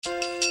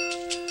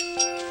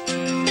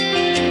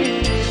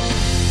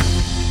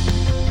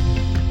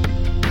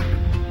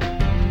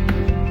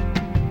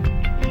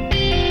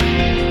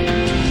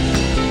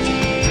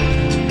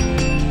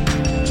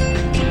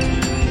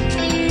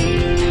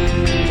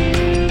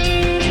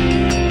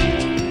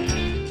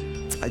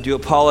do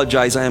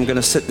apologize. I am going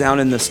to sit down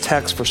in this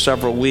text for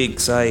several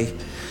weeks. I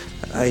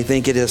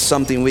think it is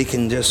something we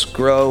can just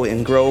grow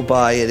and grow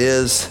by. It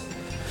is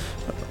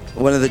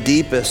one of the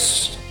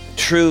deepest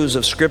truths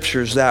of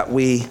scriptures that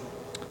we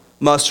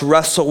must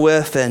wrestle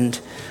with and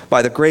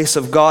by the grace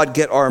of God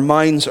get our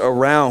minds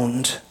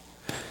around.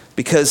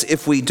 Because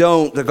if we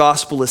don't, the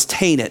gospel is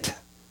tainted.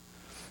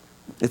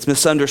 It's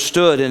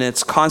misunderstood and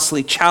it's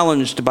constantly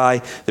challenged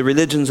by the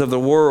religions of the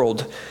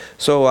world.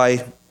 So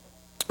I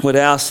would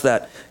ask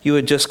that you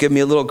would just give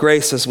me a little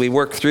grace as we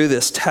work through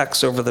this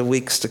text over the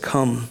weeks to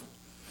come.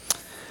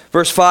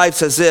 Verse 5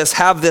 says this,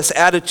 "Have this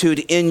attitude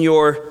in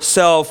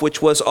yourself,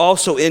 which was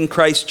also in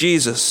Christ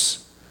Jesus,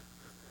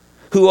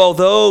 who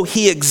although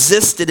he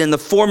existed in the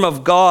form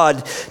of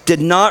God, did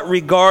not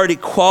regard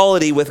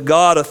equality with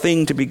God a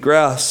thing to be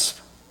grasped,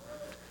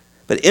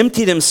 but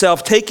emptied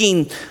himself,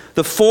 taking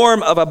the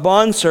form of a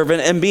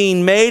bondservant and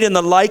being made in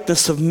the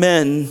likeness of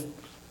men.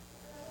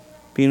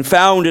 Being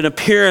found in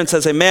appearance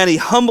as a man, he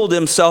humbled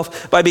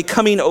himself by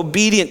becoming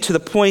obedient to the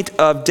point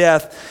of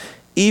death,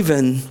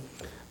 even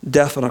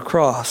death on a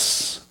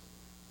cross.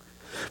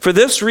 For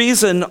this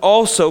reason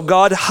also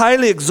God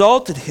highly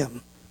exalted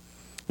him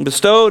and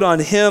bestowed on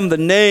him the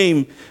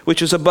name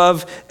which is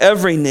above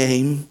every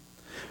name,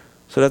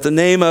 so that the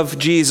name of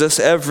Jesus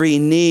every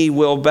knee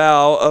will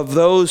bow, of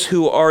those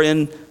who are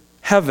in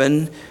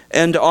heaven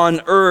and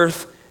on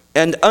earth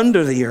and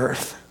under the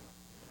earth,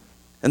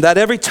 and that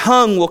every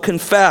tongue will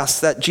confess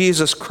that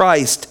Jesus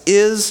Christ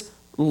is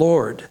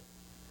Lord,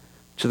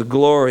 to the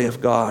glory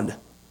of God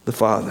the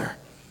Father."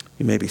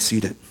 You may be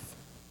seated.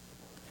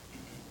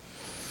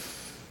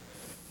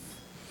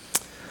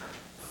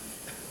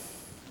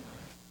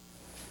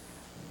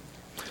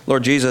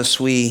 Lord Jesus,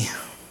 we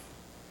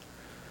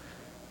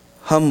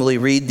humbly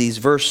read these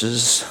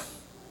verses,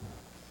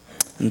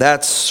 and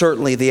that's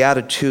certainly the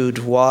attitude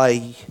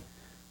why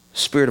the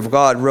Spirit of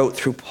God wrote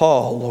through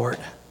Paul, Lord,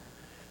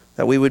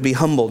 that we would be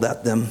humbled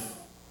at them.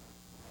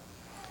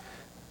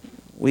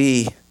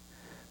 We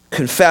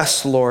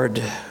confess,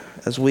 Lord,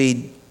 as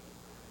we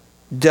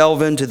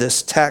delve into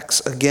this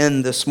text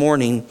again this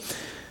morning,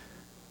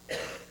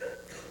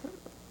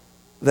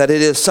 that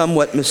it is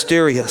somewhat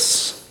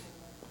mysterious.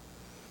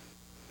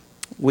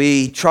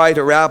 We try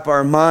to wrap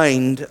our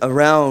mind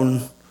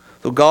around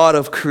the God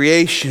of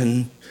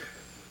creation,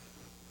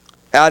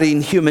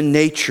 adding human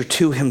nature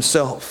to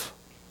himself,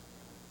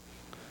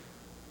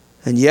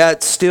 and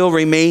yet still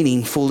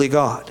remaining fully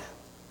God.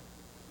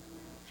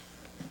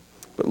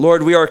 But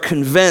Lord, we are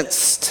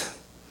convinced,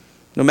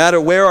 no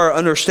matter where our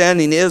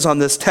understanding is on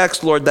this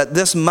text, Lord, that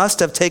this must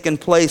have taken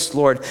place,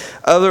 Lord.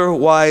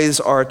 Otherwise,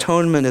 our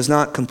atonement is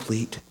not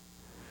complete.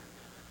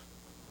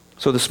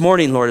 So this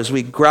morning, Lord, as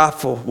we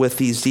grapple with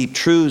these deep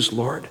truths,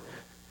 Lord,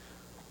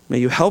 may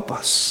you help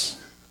us.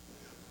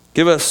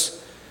 Give us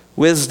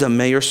wisdom.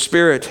 May your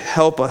Spirit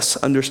help us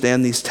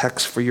understand these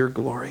texts for your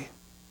glory.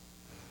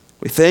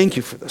 We thank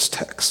you for this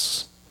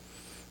text.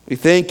 We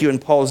thank you in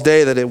Paul's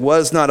day that it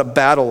was not a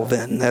battle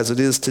then as it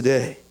is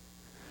today.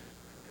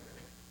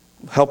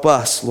 Help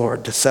us,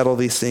 Lord, to settle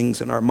these things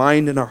in our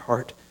mind and our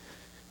heart.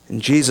 In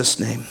Jesus'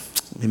 name,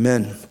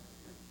 amen.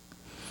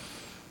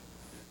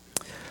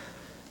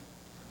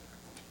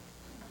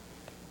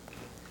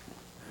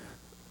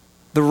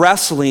 The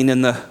wrestling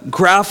and the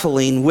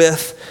grappling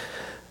with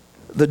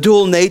the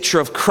dual nature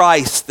of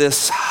Christ,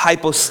 this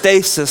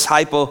hypostasis,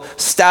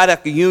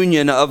 hypostatic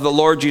union of the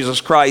Lord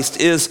Jesus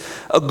Christ, is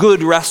a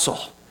good wrestle.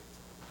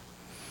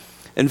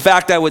 In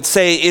fact, I would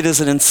say it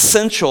is an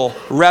essential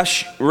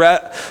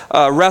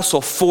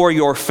wrestle for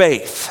your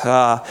faith,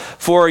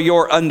 for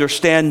your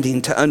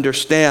understanding, to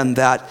understand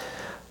that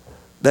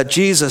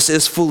Jesus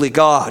is fully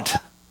God.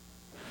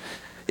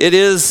 It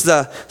is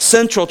the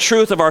central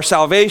truth of our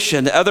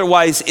salvation.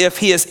 Otherwise, if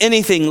he is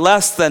anything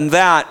less than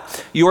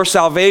that, your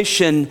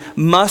salvation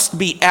must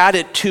be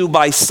added to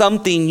by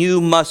something you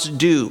must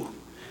do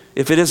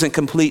if it isn't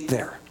complete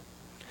there.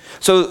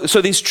 So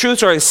these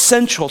truths are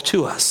essential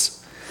to us.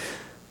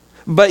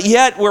 But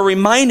yet we're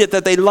reminded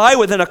that they lie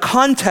within a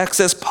context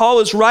as Paul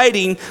is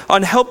writing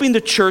on helping the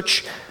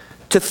church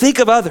to think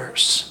of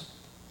others,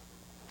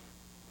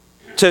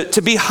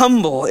 to be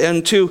humble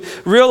and to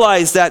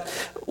realize that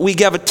we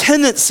have a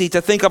tendency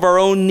to think of our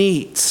own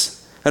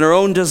needs and our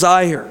own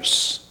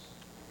desires.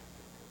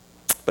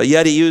 But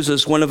yet he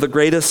uses one of the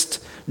greatest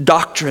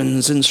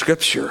doctrines in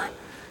Scripture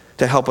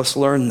to help us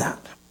learn that.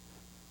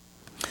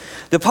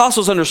 The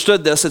apostles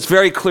understood this. It's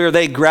very clear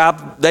they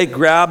grabbed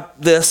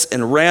this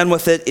and ran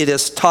with it. It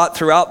is taught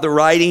throughout the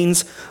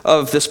writings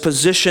of this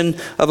position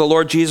of the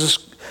Lord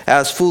Jesus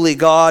as fully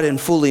God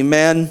and fully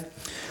man.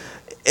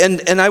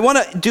 And I want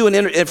to do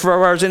for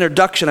our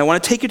introduction, I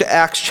want to take you to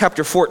Acts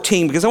chapter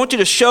 14, because I want you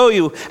to show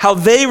you how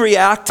they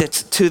reacted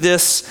to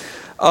this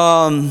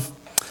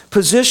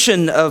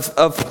position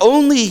of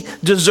only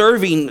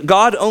deserving,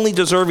 God only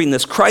deserving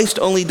this, Christ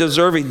only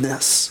deserving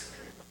this.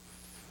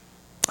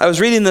 I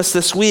was reading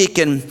this week,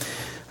 and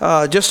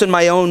just in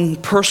my own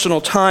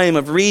personal time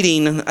of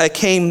reading,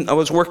 I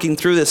was working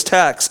through this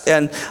text,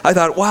 and I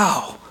thought,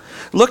 wow,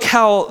 look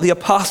how the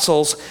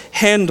apostles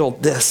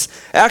handled this.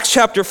 Acts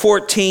chapter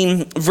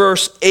 14,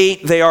 verse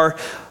 8, they are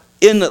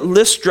in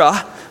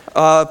Lystra.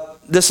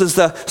 This is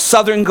the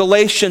southern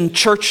Galatian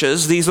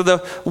churches. These are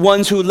the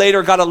ones who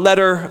later got a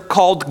letter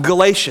called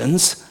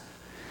Galatians.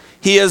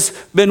 He has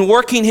been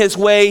working his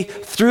way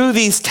through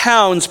these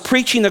towns,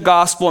 preaching the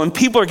gospel, and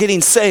people are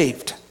getting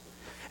saved.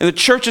 And the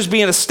church is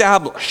being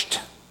established.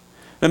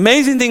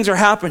 Amazing things are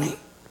happening.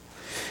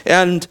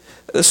 And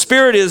the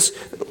Spirit is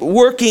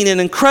working in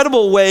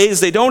incredible ways.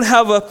 They don't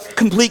have a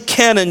complete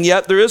canon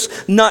yet. There is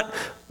not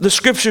the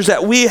scriptures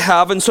that we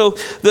have. And so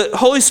the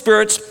Holy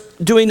Spirit's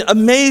doing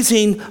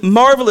amazing,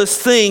 marvelous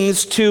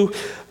things to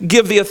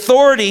give the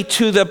authority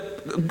to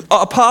the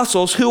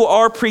apostles who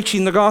are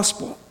preaching the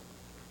gospel.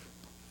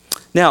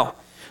 Now,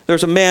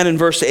 there's a man in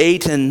verse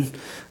 8, and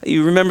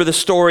you remember the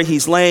story.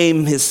 He's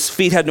lame. His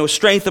feet had no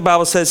strength. The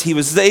Bible says he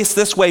was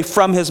this way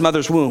from his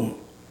mother's womb.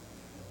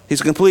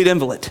 He's a complete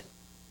invalid.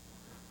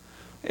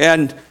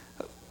 And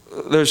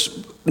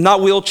there's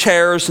not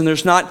wheelchairs, and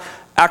there's not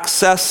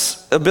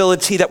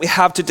accessibility that we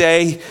have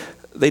today.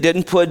 They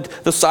didn't put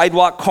the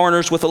sidewalk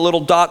corners with the little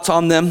dots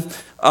on them.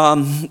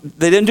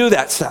 They didn't do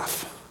that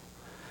stuff.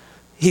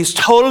 He's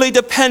totally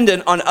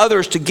dependent on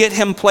others to get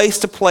him place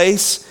to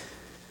place.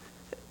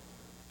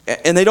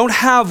 And they don't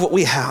have what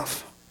we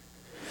have.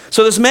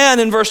 So this man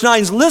in verse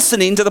 9 is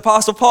listening to the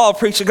Apostle Paul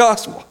preach the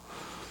gospel.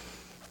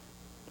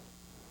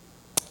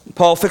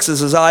 Paul fixes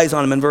his eyes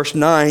on him in verse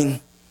 9.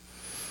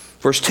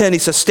 Verse 10, he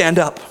says, stand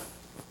up.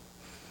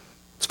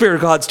 The Spirit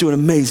of God's doing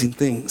amazing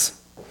things.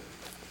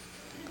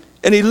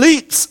 And he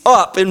leaps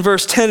up in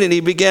verse 10 and he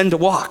began to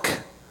walk.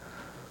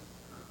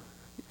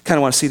 Kind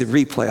of want to see the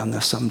replay on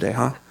this someday,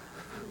 huh?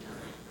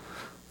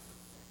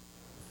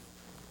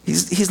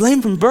 He's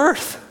lame from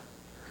birth.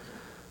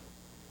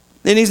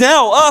 And he's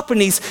now up, and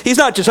he's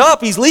not just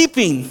up, he's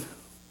leaping.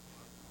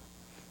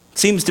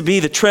 Seems to be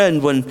the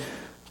trend when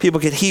people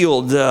get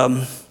healed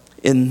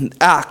in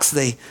Acts.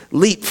 They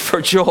leap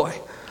for joy.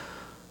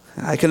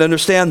 I can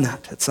understand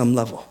that at some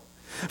level.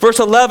 Verse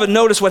 11,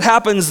 notice what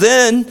happens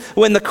then.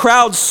 When the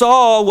crowd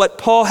saw what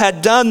Paul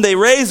had done, they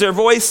raised their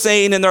voice,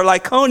 saying in their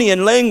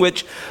Lycaonian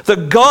language, the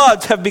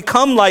gods have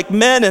become like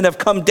men and have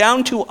come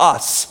down to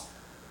us.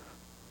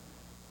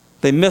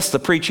 They missed the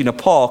preaching of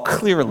Paul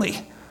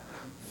clearly,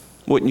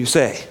 wouldn't you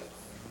say?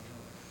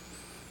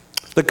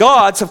 The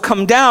gods have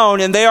come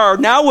down, and they are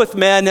now with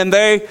men, and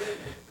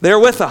they're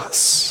with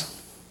us.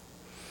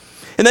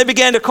 And they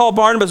began to call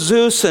Barnabas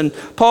Zeus and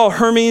Paul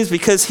Hermes,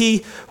 because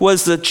he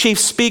was the chief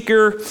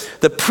speaker.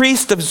 The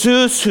priest of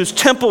Zeus, whose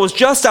temple was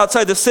just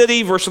outside the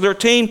city, verse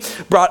 13,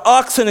 brought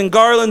oxen and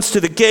garlands to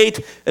the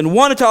gate and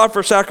wanted to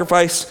offer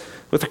sacrifice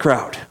with the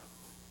crowd.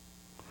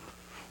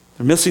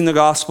 They're missing the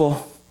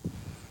gospel.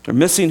 They're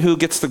missing who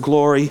gets the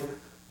glory.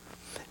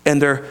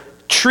 And they're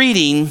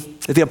treating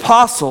the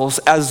apostles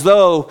as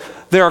though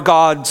they're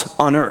gods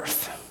on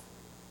earth.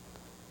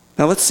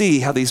 Now let's see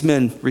how these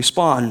men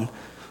respond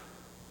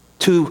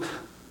to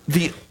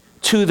the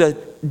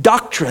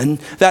doctrine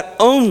that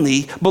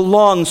only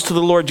belongs to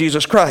the Lord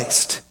Jesus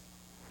Christ.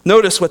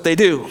 Notice what they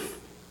do.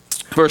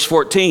 Verse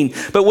 14,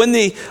 but when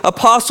the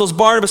apostles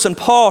Barnabas and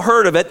Paul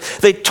heard of it,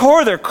 they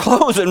tore their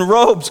clothes and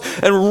robes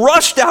and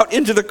rushed out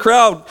into the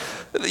crowd.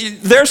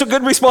 There's a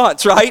good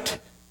response, right?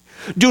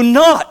 Do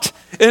not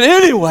in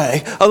any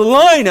way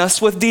align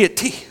us with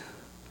deity.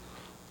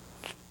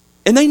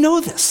 And they know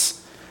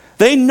this.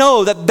 They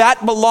know that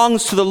that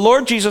belongs to the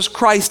Lord Jesus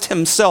Christ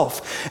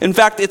himself. In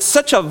fact, it's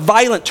such a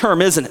violent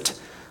term, isn't it?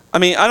 I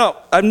mean,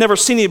 I've never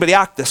seen anybody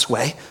act this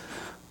way.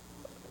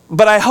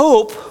 But I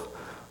hope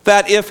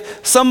that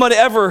if someone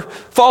ever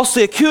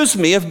falsely accused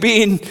me of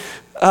being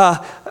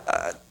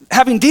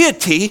having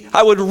deity,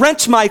 I would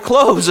wrench my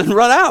clothes and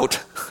run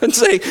out and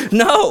say,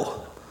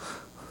 no.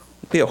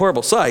 It'd be a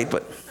horrible sight,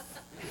 but.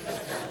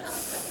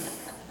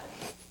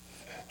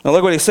 Now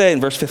look what he's saying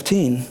in verse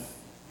 15.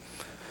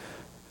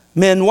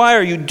 Men, why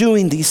are you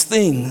doing these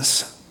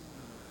things?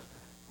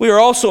 We are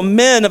also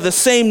men of the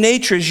same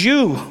nature as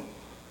you,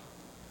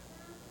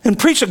 and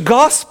preach a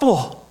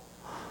gospel.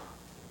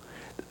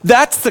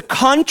 That's the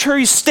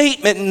contrary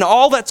statement in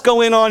all that's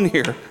going on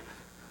here.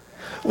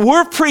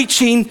 We're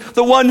preaching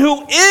the one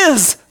who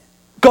is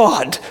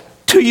God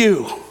to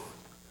you,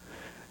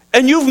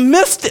 and you've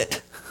missed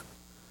it.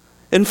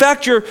 In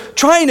fact, you're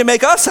trying to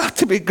make us out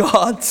to be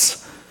gods.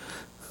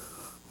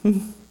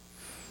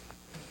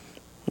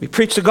 We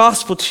preach the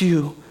gospel to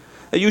you,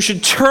 that you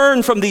should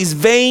turn from these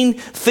vain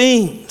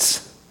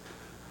things.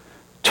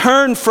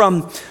 Turn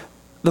from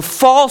the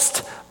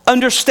false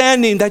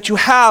understanding that you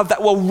have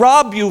that will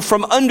rob you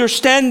from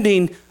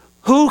understanding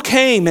who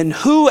came and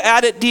who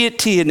added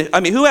deity,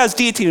 who has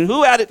deity and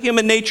who added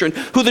human nature and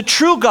who the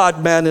true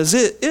God-man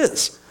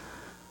is.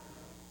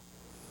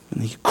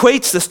 And he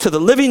equates this to the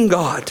living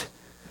God.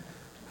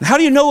 And how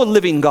do you know a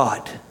living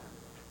God?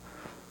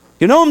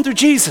 You know him through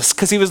Jesus,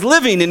 because he was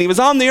living and he was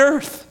on the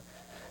earth.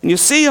 And you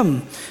see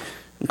him.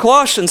 And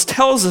Colossians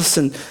tells us,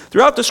 and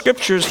throughout the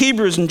scriptures,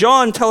 Hebrews and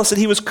John tell us that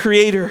he was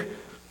creator.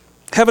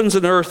 Heavens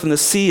and earth and the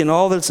sea and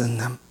all that's in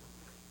them.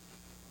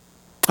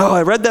 Oh,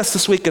 I read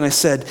this week and I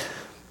said,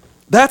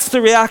 that's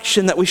the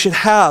reaction that we should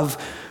have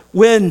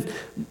when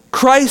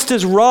Christ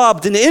is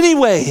robbed in any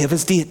way of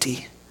his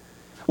deity.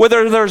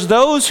 Whether there's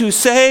those who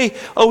say,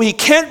 oh, he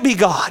can't be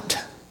God,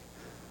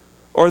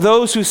 or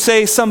those who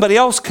say somebody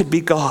else could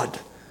be God.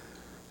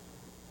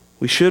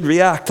 We should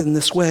react in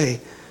this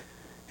way.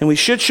 And we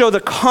should show the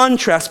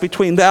contrast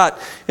between that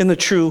and the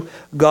true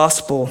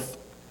gospel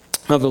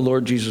of the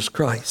Lord Jesus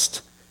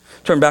Christ.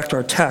 Turn back to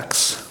our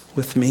text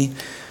with me.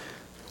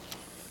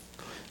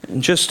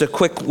 And just a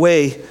quick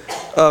way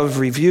of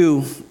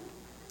review.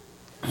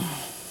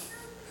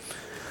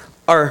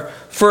 Our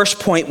first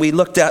point we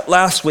looked at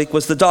last week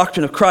was the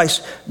doctrine of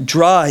Christ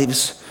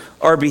drives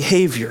our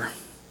behavior.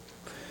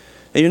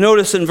 And you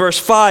notice in verse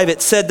 5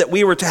 it said that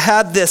we were to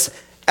have this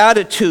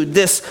attitude,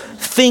 this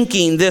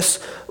thinking,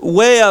 this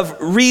way of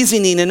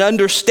reasoning and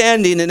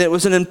understanding, and it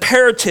was an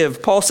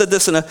imperative. Paul said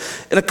this in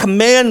a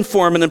command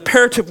form, an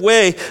imperative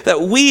way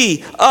that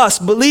we, us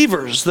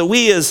believers, that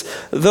we as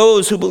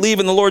those who believe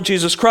in the Lord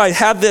Jesus Christ,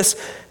 have this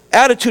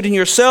attitude in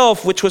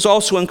yourself, which was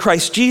also in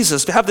Christ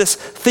Jesus, to have this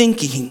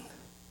thinking.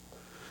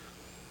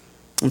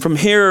 And from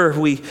here,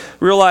 we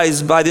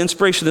realize by the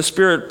inspiration of the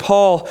Spirit,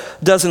 Paul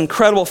does an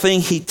incredible thing.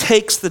 He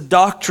takes the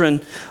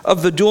doctrine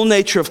of the dual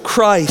nature of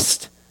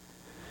Christ,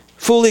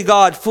 fully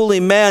God,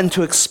 fully man,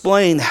 to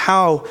explain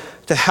how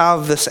to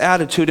have this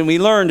attitude. And we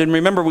learned, and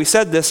remember we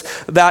said this,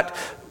 that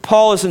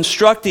Paul is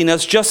instructing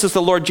us, just as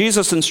the Lord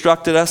Jesus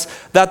instructed us,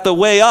 that the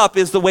way up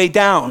is the way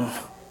down.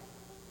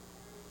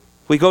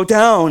 We go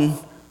down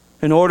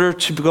in order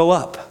to go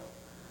up.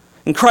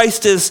 And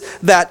Christ is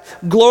that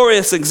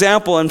glorious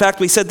example. In fact,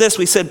 we said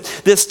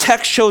this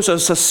text shows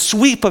us a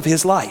sweep of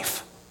his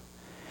life.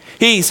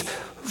 He's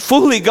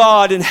fully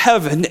God in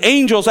heaven,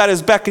 angels at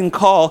his beck and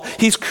call.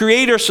 He's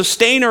creator,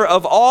 sustainer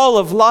of all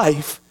of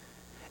life.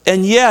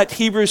 And yet,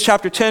 Hebrews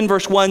chapter 10,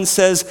 verse 1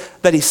 says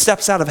that he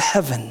steps out of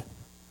heaven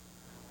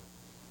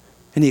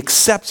and he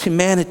accepts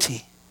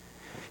humanity.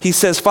 He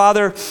says,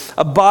 Father,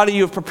 a body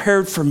you have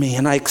prepared for me,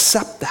 and I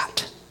accept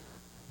that.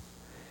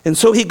 And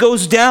so he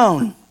goes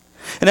down.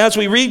 And as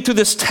we read through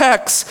this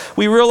text,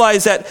 we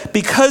realize that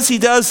because he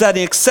does that,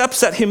 he accepts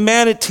that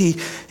humanity,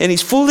 and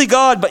he's fully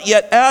God, but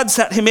yet adds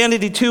that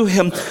humanity to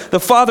him, the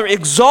Father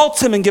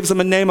exalts him and gives him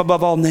a name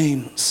above all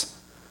names.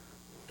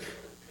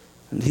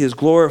 And he is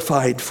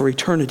glorified for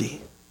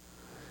eternity.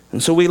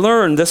 And so we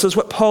learn this is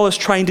what Paul is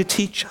trying to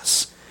teach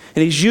us.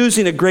 And he's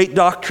using a great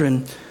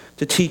doctrine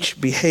to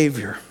teach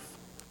behavior.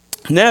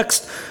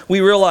 Next, we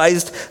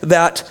realized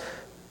that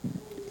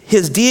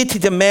his deity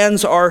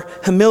demands our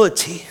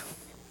humility.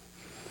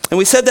 And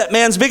we said that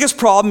man's biggest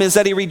problem is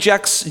that he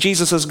rejects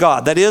Jesus as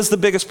God. That is the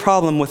biggest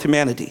problem with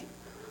humanity.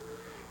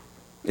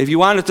 If you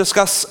want to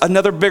discuss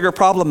another bigger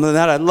problem than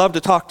that, I'd love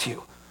to talk to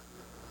you.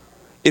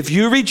 If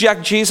you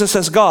reject Jesus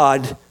as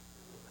God,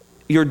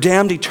 you're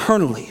damned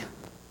eternally.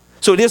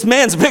 So it is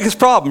man's biggest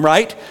problem,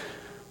 right?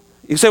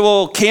 You say,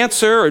 well,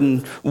 cancer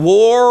and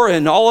war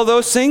and all of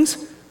those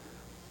things.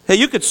 Hey,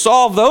 you could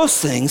solve those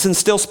things and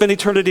still spend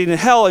eternity in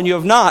hell, and you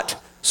have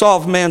not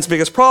solved man's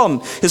biggest problem.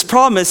 His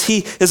problem is he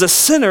is a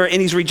sinner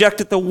and he's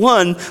rejected the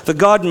one, the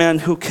God-man,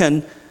 who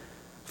can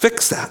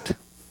fix that.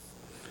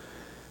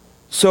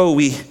 So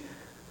we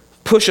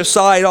push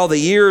aside all the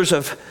years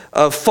of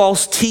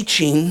false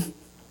teaching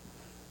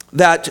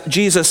that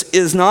Jesus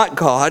is not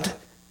God.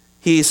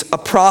 He's a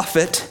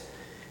prophet.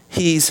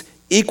 He's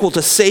equal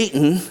to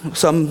Satan.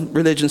 Some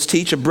religions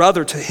teach a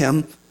brother to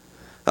him.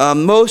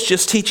 Most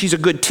just teach he's a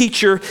good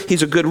teacher.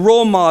 He's a good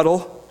role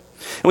model.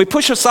 And we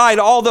push aside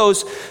all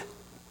those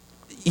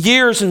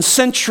years and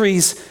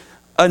centuries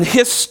and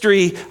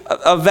history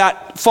of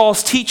that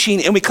false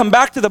teaching, and we come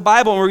back to the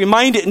Bible and we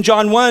remind it in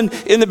John 1,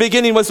 in the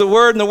beginning was the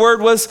Word, and the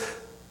Word was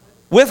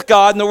with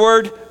God, and the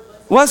Word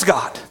was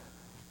God.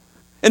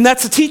 And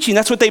that's the teaching.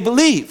 That's what they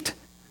believed.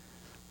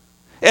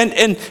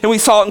 And we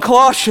saw it in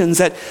Colossians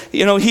that,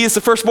 he is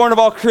the firstborn of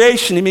all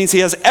creation. It means he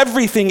has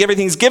everything.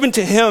 Everything's given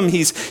to him.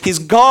 He's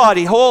God.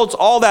 He holds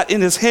all that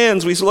in his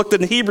hands. We looked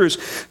in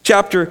Hebrews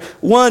chapter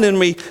 1, and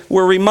we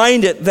were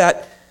reminded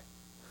that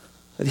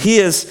he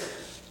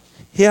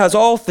has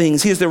all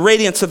things. He is the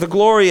radiance of the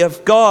glory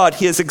of God.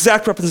 He is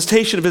exact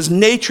representation of his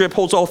nature. He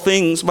upholds all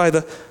things by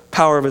the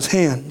power of his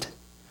hand.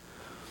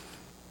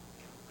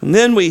 And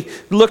then we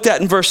looked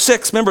at in verse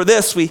 6, remember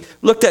this, we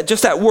looked at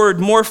just that word,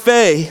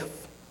 morphe,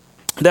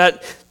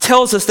 that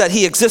tells us that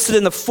he existed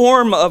in the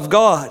form of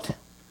God.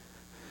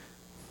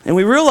 And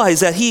we realize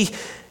that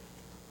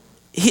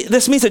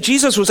this means that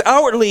Jesus was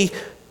outwardly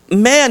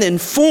man in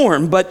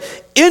form, but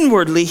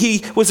inwardly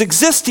he was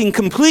existing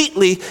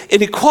completely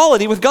in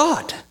equality with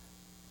God.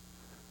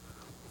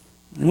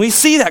 And we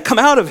see that come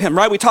out of him,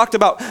 right? We talked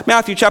about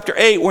Matthew chapter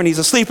 8 when he's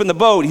asleep in the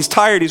boat. He's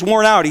tired, he's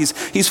worn out,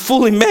 he's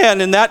fully man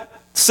in that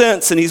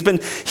sense, and he's been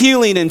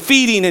healing and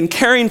feeding and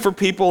caring for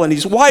people, and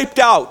he's wiped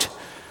out.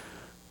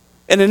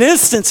 And in an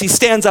instant he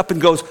stands up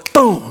and goes,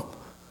 boom,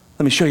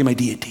 let me show you my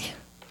deity.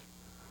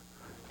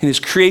 And his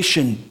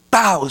creation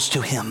bows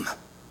to him.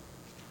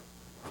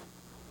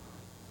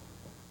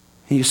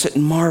 And you sit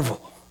and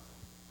marvel.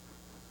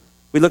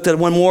 We looked at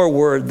one more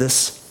word,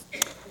 this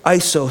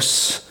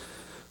isos.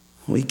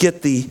 We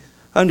get the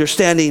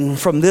understanding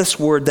from this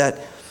word that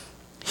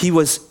he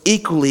was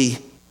equally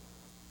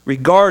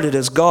regarded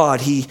as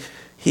God. He's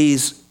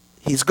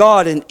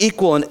God and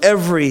equal in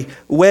every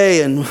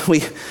way. And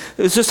it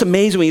was just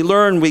amazing. We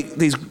learn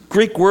these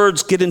Greek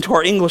words get into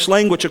our English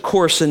language, of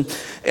course, and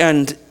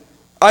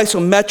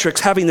isometrics,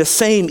 having the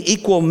same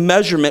equal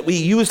measurement. We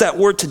use that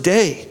word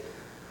today.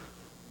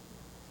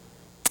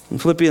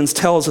 And Philippians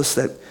tells us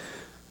that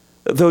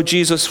though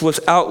Jesus was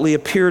outwardly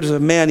appeared as a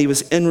man, he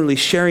was inwardly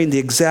sharing the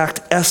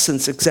exact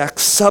essence, exact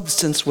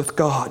substance with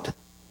God.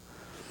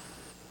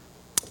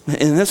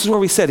 And this is where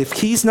we said, if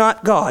he's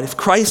not God, if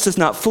Christ is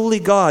not fully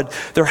God,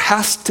 there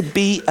has to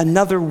be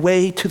another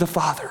way to the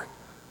Father.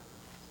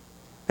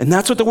 And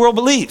that's what the world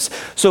believes.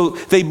 So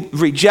they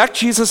reject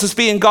Jesus as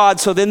being God,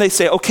 so then they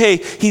say, okay,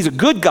 he's a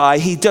good guy,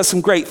 he does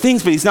some great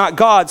things, but he's not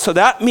God, so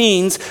that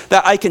means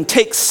that I can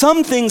take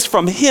some things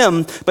from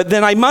him, but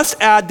then I must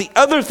add the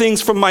other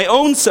things from my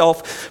own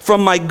self,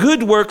 from my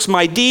good works,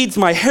 my deeds,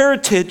 my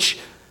heritage,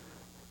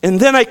 and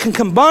then I can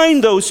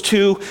combine those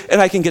two and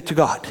I can get to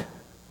God.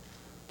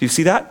 Do you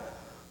see that?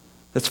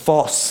 That's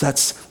false.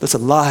 That's a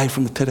lie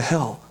from the pit of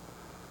hell.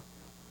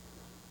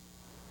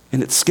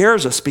 And it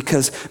scares us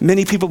because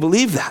many people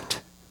believe that.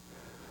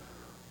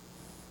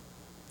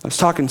 I was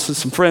talking to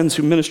some friends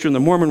who minister in the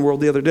Mormon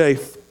world the other day,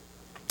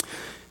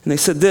 and they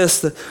said this: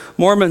 the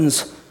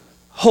Mormons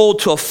hold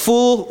to a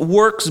full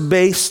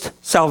works-based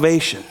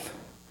salvation.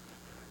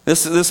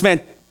 This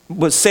man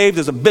was saved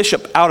as a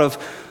bishop out of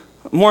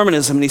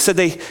Mormonism, and he said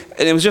and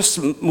it was just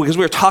because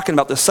we were talking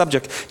about this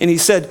subject, and he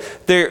said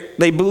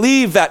they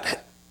believe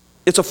that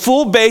it's a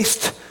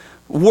full-based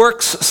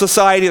works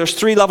society. There's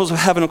 3 levels of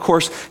heaven, of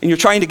course, and you're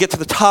trying to get to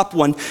the top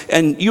one,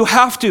 and you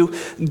have to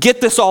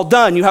get this all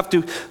done. You have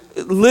to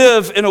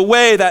live in a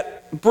way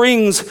that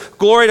brings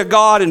glory to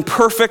God and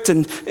perfect,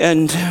 and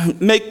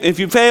if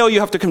you fail,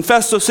 you have to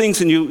confess those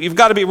things, and you've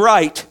got to be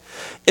right.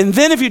 And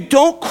then if you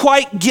don't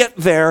quite get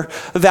there,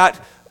 that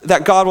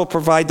God will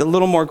provide the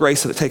little more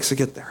grace that it takes to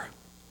get there.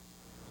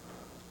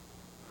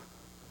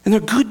 And they're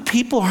good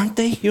people, aren't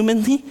they,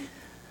 humanly?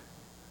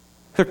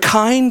 They're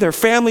kind, they're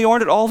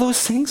family-oriented, all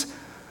those things.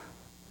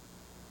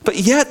 But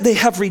yet they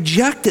have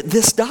rejected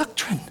this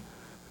doctrine.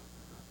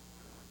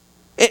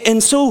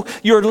 And so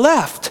you're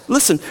left,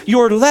 listen,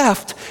 you're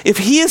left. If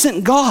he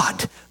isn't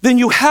God, then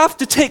you have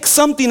to take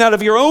something out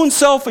of your own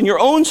self and your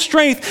own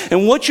strength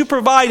and what you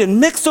provide and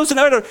mix those in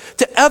order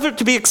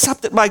to be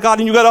accepted by God.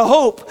 And you got to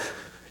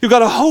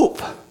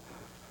hope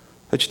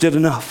that you did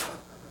enough.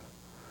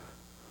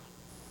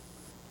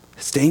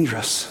 It's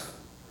dangerous.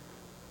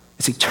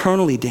 It's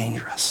eternally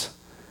dangerous.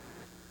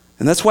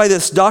 And that's why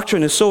this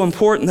doctrine is so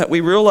important, that we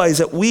realize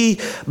that we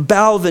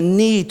bow the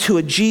knee to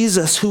a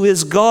Jesus who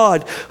is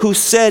God, who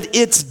said,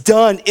 it's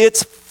done,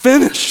 it's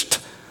finished.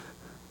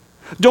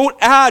 Don't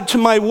add to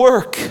my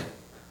work.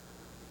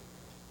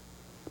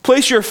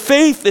 Place your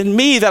faith in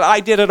me that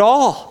I did it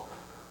all,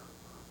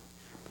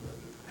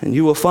 and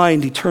you will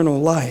find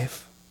eternal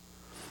life.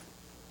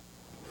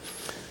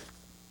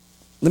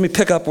 Let me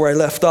pick up where I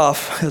left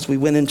off as we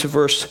went into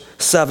verse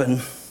 7.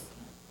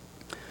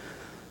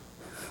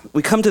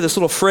 We come to this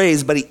little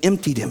phrase, but he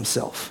emptied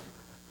himself.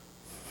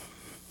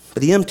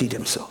 But he emptied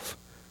himself.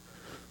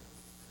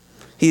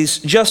 He's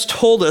just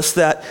told us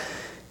that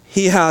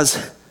he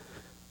has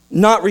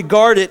not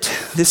regarded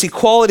this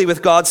equality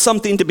with God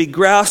something to be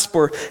grasped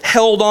or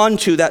held on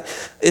to.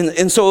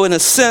 And so in a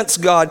sense,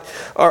 God,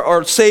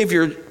 our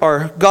Savior,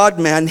 our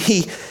God-man,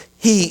 he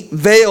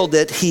veiled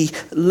it. He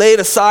laid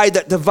aside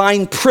that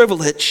divine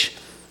privilege.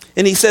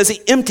 And he says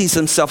he empties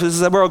himself. This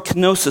is the word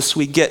kenosis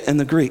we get in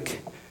the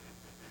Greek.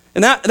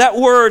 And that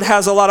word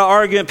has a lot of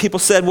argument. People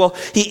said, well,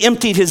 he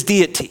emptied his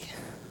deity.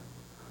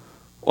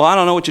 Well, I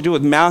don't know what you do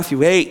with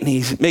Matthew 8, and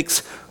he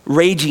makes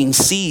raging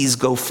seas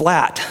go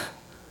flat.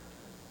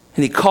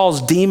 And he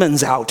calls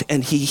demons out,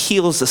 and he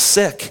heals the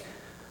sick.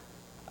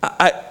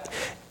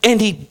 And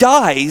he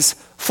dies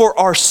for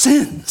our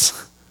sins.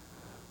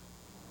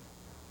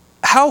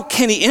 How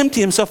can he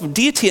empty himself of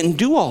deity and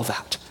do all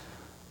that?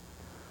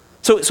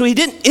 So he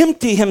didn't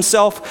empty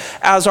himself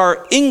as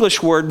our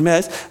English word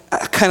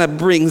kind of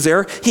brings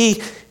there.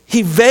 He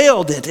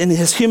veiled it in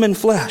his human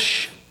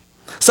flesh.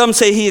 Some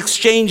say he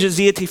exchanged his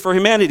deity for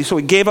humanity, so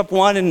he gave up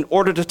one in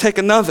order to take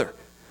another.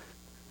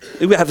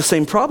 We have the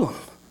same problem.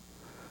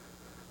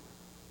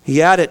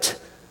 He added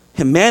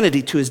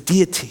humanity to his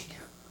deity.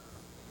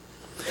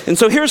 And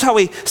so here's how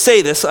we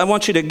say this. I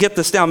want you to get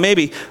this down.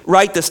 Maybe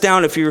write this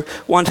down if you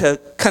want to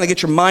kind of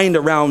get your mind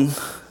around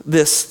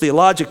this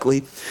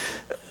theologically.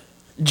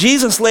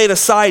 Jesus laid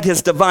aside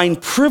his divine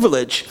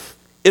privilege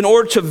in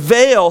order to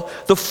veil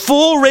the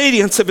full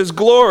radiance of his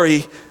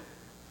glory,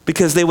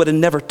 because they would have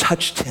never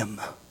touched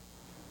him,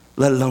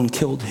 let alone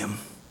killed him.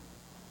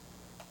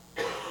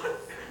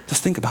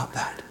 Just think about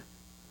that.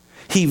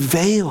 He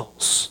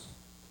veils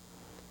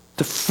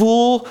the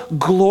full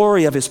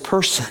glory of his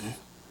person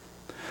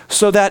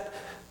so that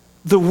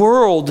the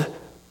world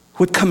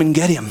would come and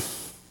get him.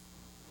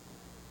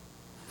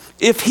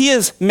 if he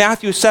is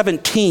Matthew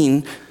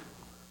 17,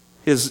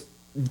 his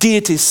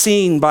deity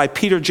seen by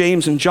Peter,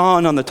 James, and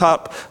John on the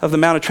top of the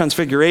Mount of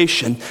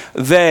Transfiguration,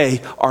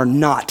 they are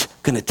not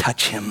going to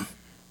touch him.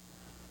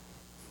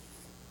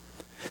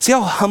 See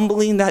how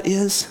humbling that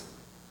is?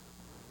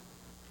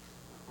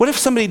 What if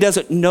somebody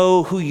doesn't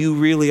know who you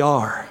really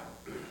are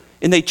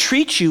and they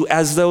treat you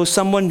as though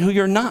someone who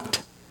you're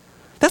not?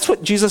 That's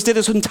what Jesus did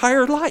his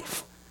entire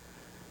life.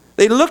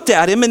 They looked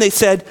at him and they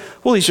said,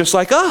 well, he's just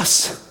like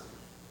us.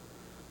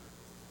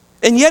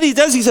 And yet he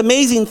does these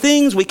amazing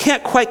things. We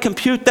can't quite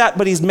compute that,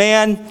 but he's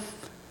man.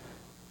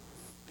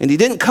 And he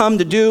didn't come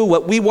to do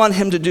what we want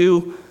him to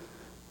do,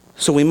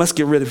 so we must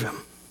get rid of him.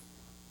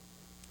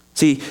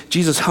 See,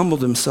 Jesus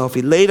humbled himself.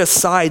 He laid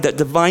aside that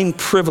divine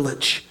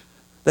privilege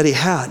that he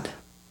had.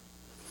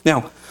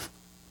 Now,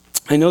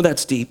 I know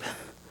that's deep,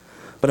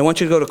 but I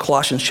want you to go to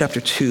Colossians chapter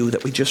 2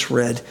 that we just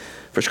read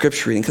for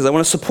scripture reading, because I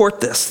want to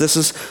support this. This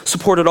is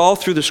supported all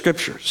through the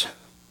scriptures.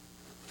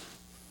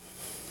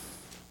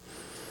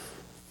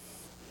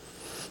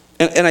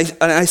 And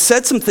I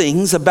said some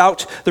things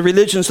about the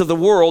religions of the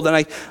world,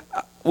 and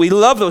we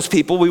love those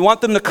people. We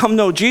want them to come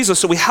know Jesus,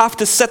 so we have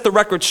to set the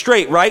record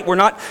straight, right?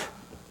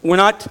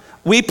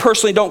 We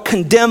personally don't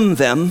condemn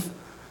them.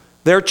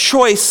 Their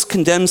choice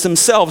condemns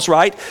themselves,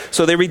 right?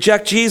 So they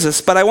reject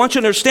Jesus. But I want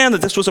you to understand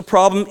that this was a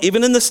problem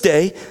even in this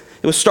day.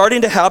 It was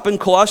starting to happen.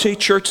 Colossae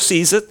church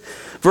sees it.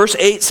 Verse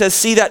 8 says,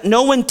 see that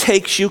no one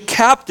takes you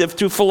captive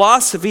through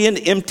philosophy and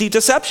empty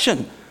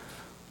deception.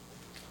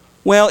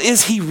 Well,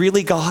 is he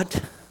really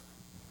God?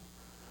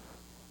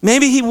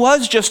 Maybe he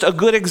was just a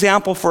good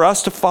example for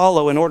us to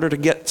follow in order to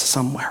get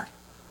somewhere.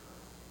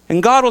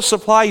 And God will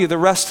supply you the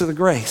rest of the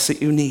grace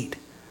that you need.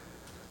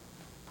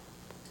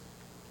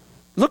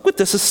 Look what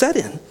this is set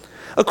in.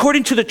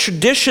 According to the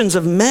traditions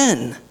of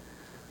men.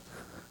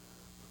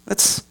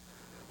 That's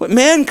what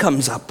man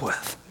comes up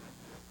with.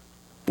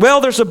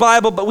 Well, there's a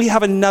Bible, but we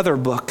have another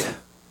book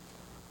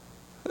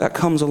that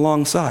comes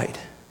alongside.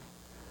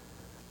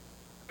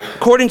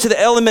 According to the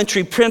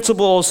elementary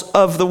principles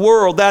of the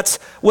world,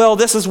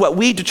 this is what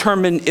we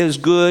determine is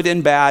good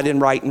and bad and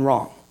right and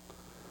wrong.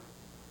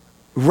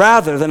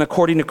 Rather than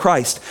according to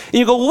Christ. And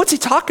you go, well, what's he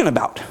talking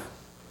about?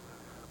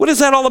 What is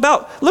that all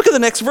about? Look at the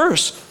next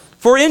verse.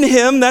 For in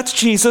him, that's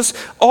Jesus,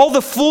 all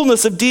the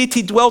fullness of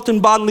deity dwelt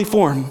in bodily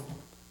form.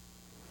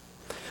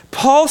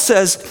 Paul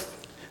says,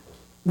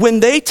 when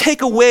they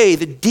take away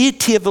the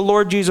deity of the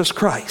Lord Jesus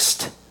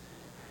Christ,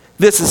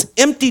 this is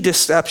empty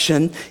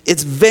deception,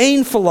 it's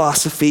vain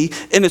philosophy,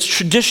 and it's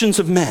traditions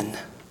of men.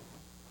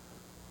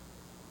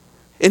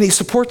 And he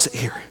supports it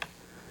here.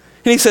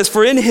 And he says,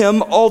 for in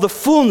him all the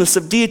fullness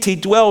of deity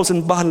dwells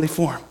in bodily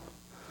form.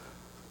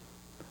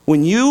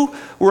 When you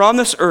were on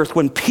this earth,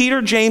 when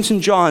Peter, James, and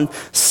John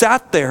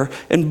sat there,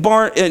 and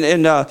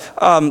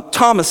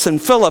Thomas and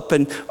Philip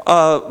and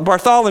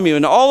Bartholomew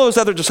and all those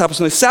other disciples,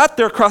 and they sat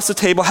there across the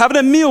table having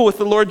a meal with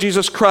the Lord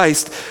Jesus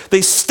Christ,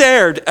 they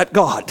stared at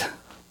God.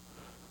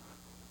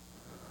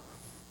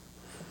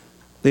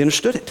 They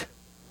understood it.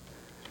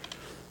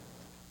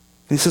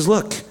 And he says,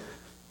 look,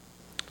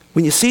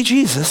 when you see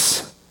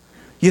Jesus,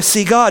 you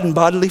see God in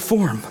bodily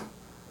form.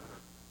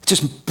 It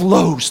just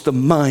blows the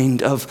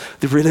mind of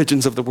the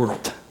religions of the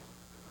world.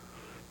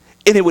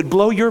 And it would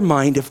blow your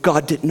mind if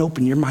God didn't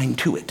open your mind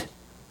to it.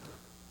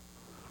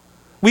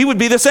 We would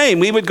be the same.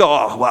 We would go,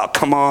 oh, well,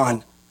 come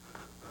on.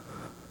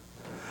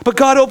 But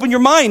God opened your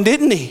mind,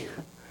 didn't he?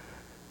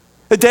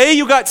 The day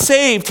you got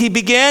saved, he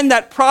began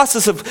that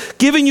process of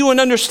giving you an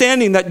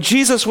understanding that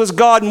Jesus was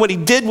God, and what he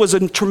did was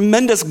a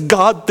tremendous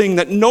God thing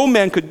that no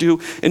man could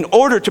do in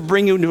order to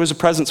bring you into his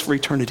presence for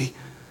eternity.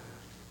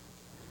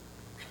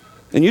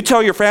 And you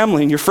tell your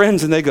family and your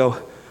friends, and they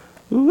go,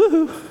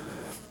 woo-hoo.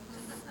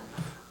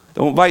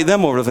 Don't invite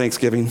them over to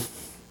Thanksgiving.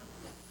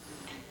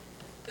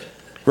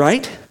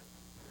 Right?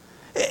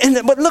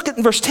 But look at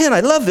verse 10. I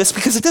love this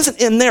because it doesn't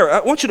end there.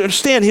 I want you to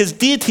understand his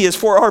deity is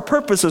for our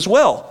purpose as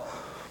well.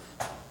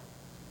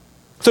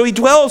 So he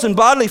dwells in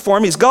bodily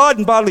form. He's God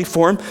in bodily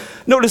form.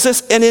 Notice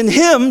this. And in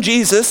him,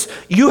 Jesus,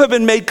 you have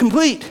been made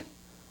complete.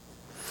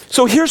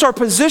 So here's our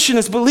position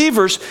as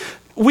believers.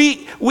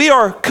 We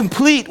are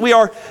complete. We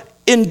are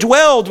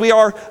indwelled. We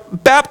are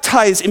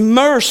baptized,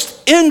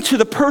 immersed into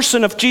the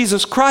person of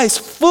Jesus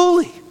Christ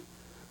fully.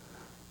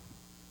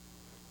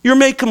 You're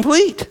made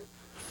complete.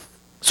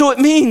 So it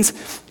means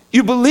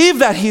you believe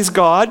that he's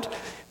God.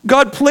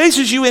 God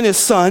places you in his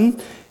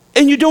Son,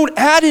 and you don't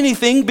add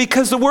anything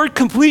because the word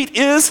complete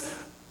is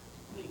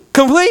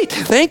complete.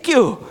 Thank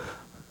you.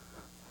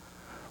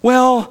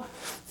 Well,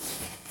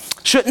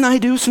 shouldn't I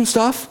do some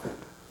stuff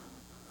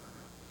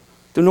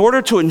in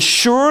order to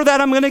ensure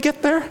that I'm going to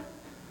get there?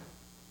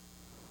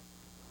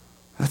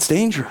 That's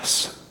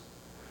dangerous.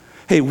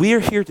 Hey, we are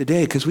here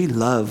today because we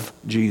love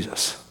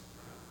Jesus.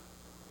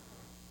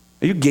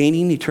 Are you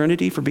gaining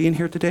eternity for being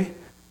here today?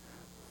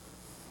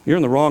 You're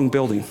in the wrong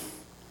building.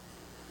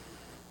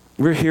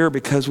 We're here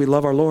because we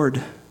love our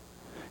Lord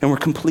and we're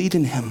complete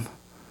in him.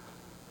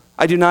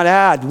 I do not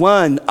add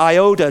one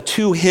iota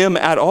to him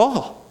at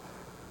all.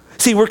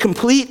 See, we're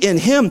complete in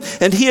him,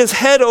 and he is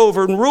head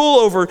over and rule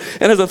over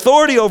and has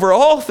authority over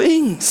all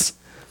things.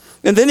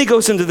 And then he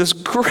goes into this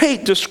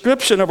great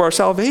description of our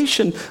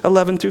salvation,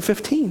 11 through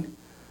 15.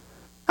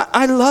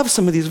 I love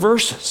some of these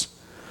verses.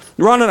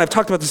 Ron and I have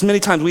talked about this many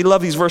times. We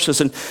love these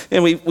verses,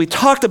 and we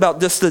talked about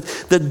this,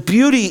 the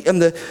beauty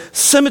and the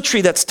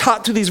symmetry that's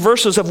taught through these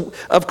verses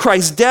of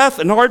Christ's death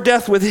and our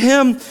death with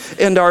him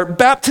and our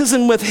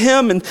baptism with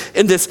him and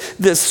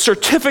this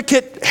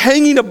certificate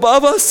hanging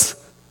above us.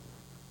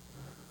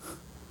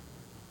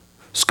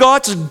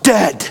 Scott's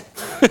dead.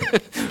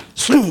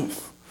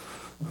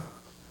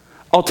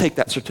 I'll take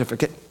that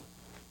certificate.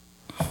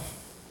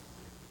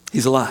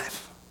 He's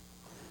alive.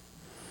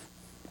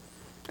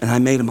 And I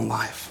made him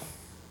alive.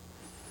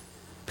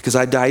 Because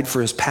I died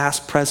for his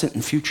past, present,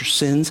 and future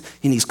sins,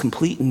 and he's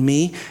complete in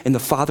me, and the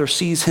Father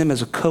sees him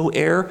as a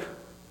co-heir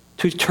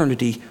to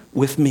eternity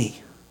with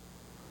me.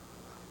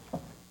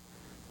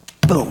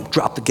 Boom,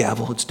 drop the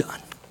gavel, it's done.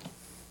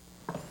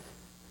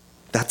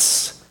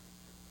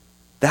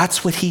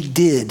 That's what he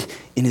did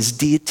in his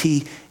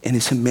deity and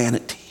his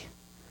humanity.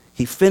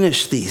 He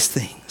finished these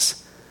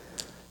things.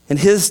 And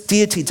his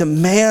deity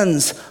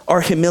demands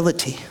our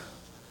humility.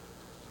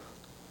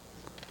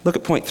 Look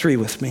at point 3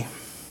 with me.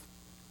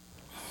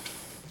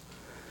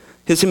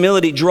 His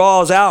humanity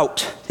draws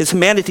out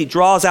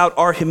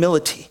our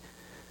humility.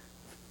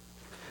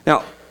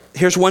 Now,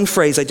 here's one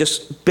phrase I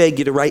just beg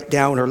you to write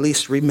down or at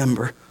least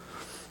remember.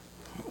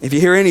 If you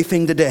hear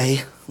anything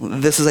today,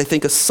 this is, I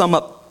think, a sum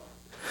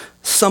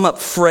up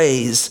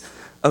phrase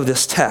of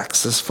this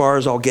text as far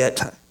as I'll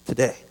get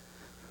today.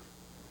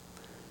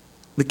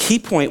 The key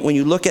point when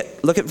you look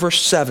at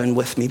verse 7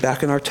 with me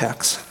back in our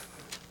text.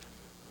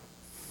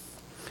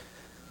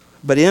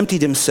 But he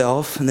emptied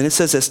himself, and then it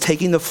says this,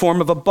 taking the form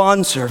of a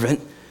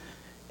bondservant,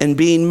 and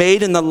being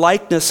made in the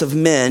likeness of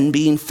men,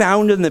 being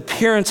found in the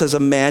appearance as a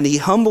man, he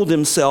humbled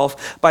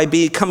himself by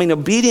becoming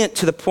obedient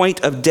to the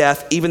point of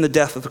death, even the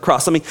death of the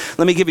cross. Let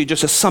me give you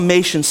just a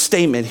summation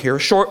statement here, a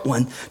short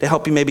one, to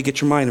help you maybe get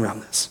your mind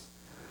around this.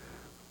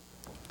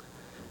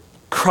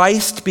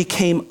 Christ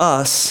became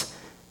us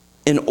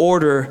in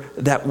order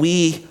that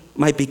we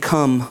might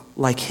become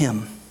like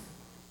him.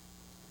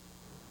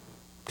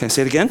 Can I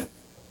say it again?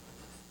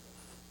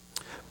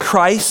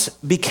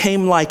 Christ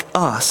became like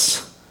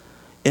us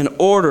in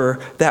order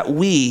that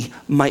we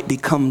might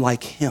become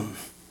like him.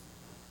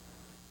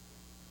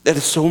 That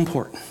is so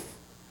important.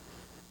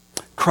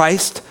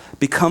 Christ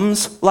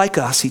becomes like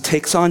us. He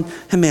takes on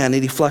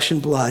humanity, flesh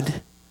and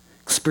blood,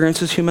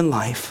 experiences human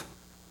life,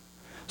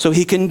 so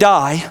he can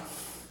die,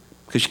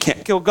 because you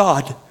can't kill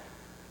God.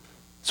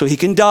 So he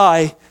can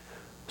die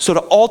so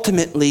that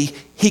ultimately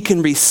he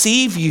can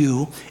receive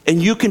you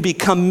and you can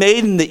become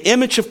made in the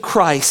image of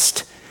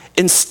Christ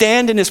and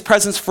stand in his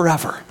presence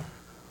forever.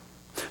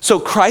 So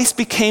Christ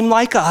became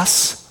like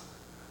us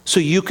so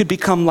you could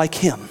become like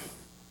him.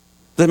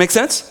 Does that make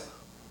sense?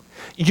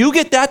 You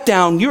get that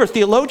down, you're a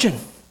theologian.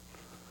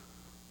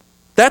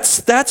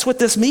 That's what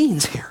this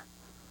means here.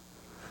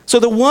 So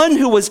the one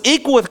who was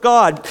equal with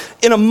God,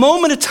 in a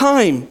moment of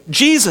time,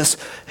 Jesus,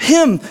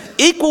 him,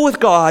 equal with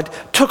God,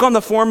 took on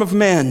the form of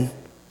man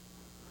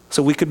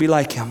so we could be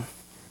like him.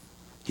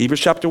 Hebrews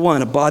chapter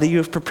 1, a body you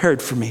have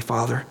prepared for me,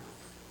 Father.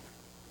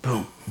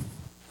 Boom.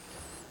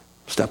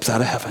 Steps out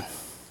of heaven.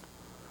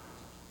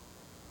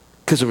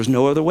 Because there was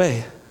no other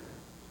way.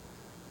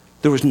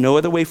 There was no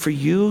other way for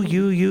you,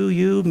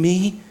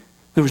 me.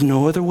 There was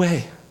no other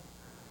way.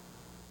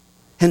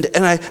 And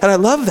I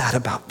love that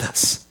about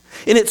this.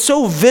 And it's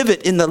so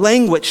vivid in the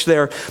language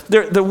there.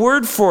 The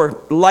word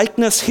for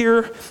likeness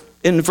here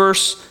in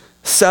verse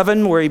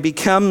 7, where he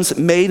becomes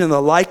made in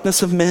the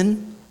likeness of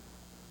men.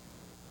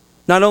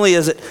 Not only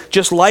is it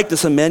just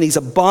likeness of men, he's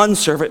a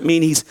bondservant,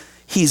 meaning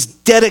he's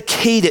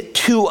dedicated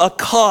to a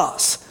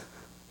cause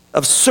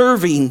of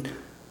serving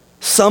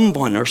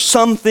someone or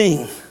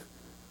something.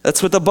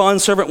 That's what the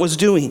bondservant was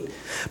doing.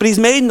 But he's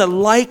made in the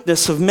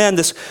likeness of men.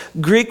 This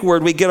Greek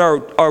word we get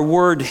our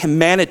word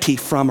humanity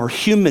from, or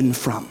human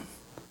from.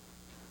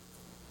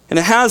 And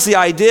it has the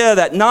idea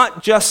that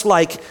not just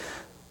like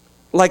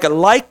a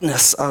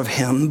likeness of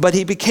him, but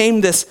he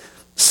became this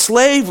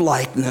slave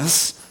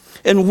likeness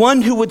and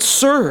one who would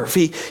serve.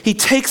 He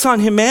takes on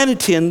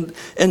humanity and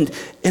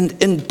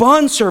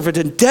bondservant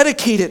and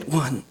dedicated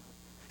one.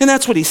 And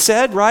that's what he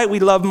said, right? We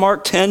love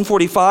Mark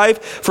 10:45.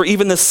 For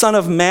even the Son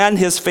of Man,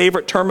 his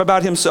favorite term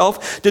about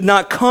himself, did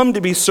not come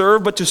to be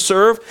served, but to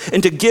serve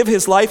and to give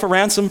his life a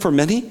ransom for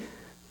many.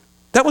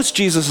 That was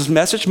Jesus'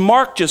 message.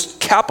 Mark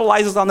just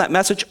capitalizes on that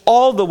message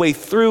all the way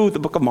through the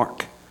book of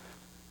Mark.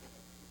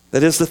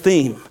 That is the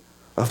theme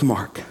of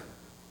Mark.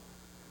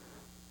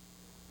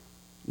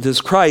 Does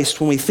Christ,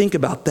 when we think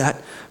about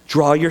that,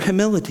 draw your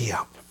humility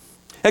out?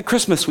 At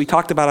Christmas, we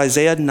talked about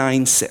Isaiah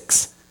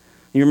 9:6.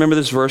 You remember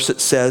this verse that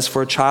says,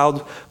 for a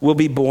child will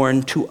be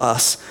born to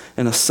us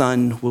and a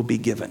son will be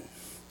given.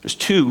 There's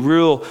two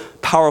real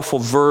powerful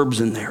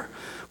verbs in there.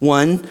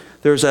 One,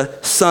 there's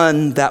a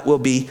son that will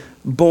be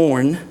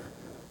born.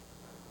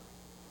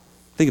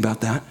 Think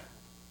about that.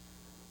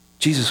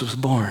 Jesus was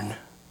born.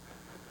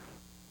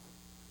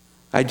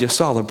 I just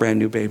saw a brand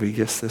new baby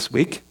just this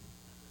week,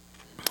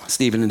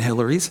 Stephen and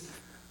Hillary's,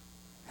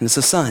 and it's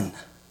a son,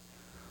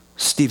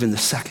 Stephen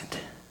II.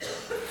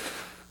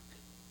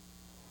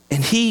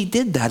 And he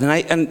did that,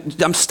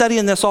 and I'm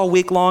studying this all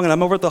week long, and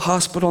I'm over at the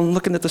hospital and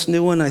looking at this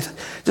new one.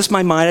 Just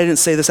my mind, I didn't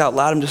say this out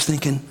loud. I'm just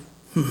thinking,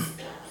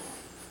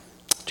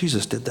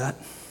 Jesus did that.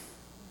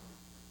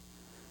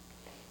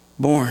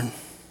 Born.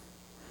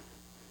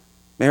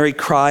 Mary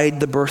cried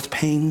the birth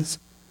pains,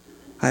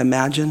 I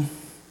imagine.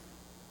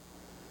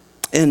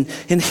 And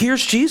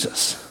here's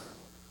Jesus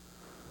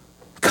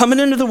coming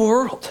into the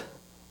world.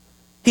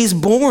 He's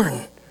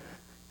born.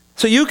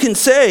 So you can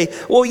say,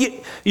 well,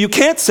 you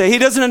can't say he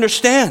doesn't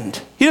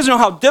understand. He doesn't know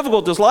how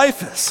difficult this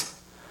life is.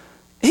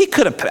 He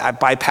could have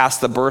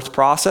bypassed the birth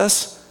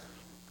process.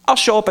 I'll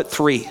show up at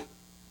 3.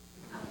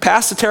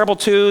 Pass the terrible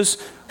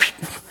 2s,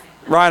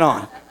 right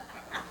on.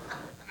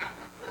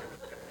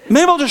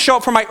 Maybe I'll just show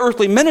up for my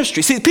earthly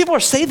ministry. See, people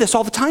say this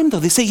all the time, though.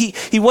 They say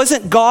he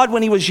wasn't God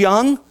when he was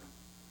young,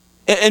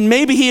 and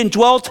maybe he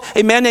indwelt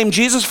a man named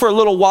Jesus for a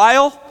little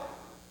while.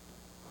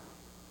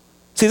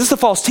 See, this is a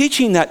false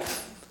teaching that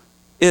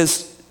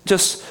is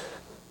just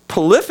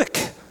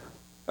prolific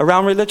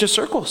around religious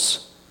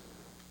circles.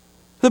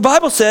 The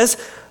Bible says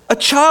a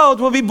child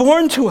will be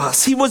born to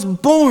us. He was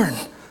born.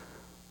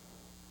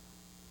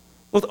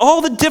 With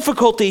all the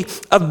difficulty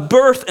of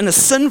birth in a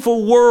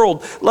sinful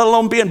world, let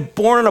alone being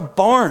born in a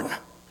barn.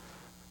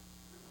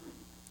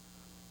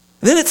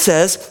 Then it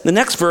says, the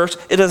next verse,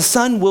 a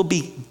son will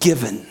be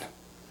given.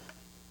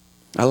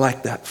 I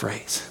like that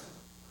phrase.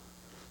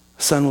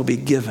 A son will be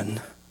given.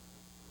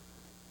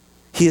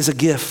 He is a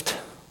gift.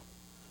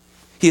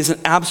 He is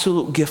an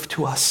absolute gift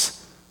to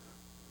us.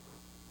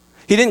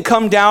 He didn't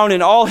come down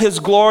in all his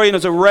glory and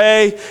his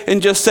array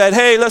and just said,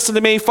 hey, listen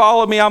to me,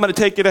 follow me, I'm going to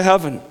take you to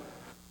heaven.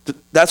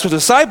 That's what the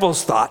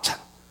disciples thought,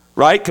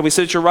 right? Can we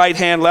sit at your right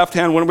hand, left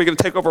hand? When are we going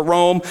to take over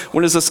Rome?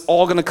 When is this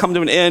all going to come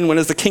to an end? When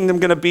is the kingdom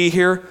going to be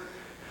here?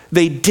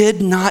 They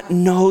did not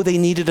know they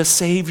needed a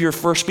savior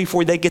first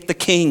before they get the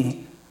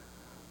king,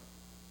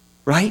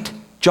 right?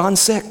 John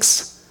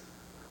 6.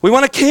 We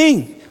want a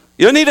king.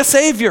 You don't need a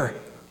savior.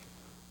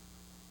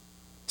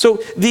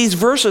 So these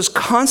verses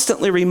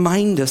constantly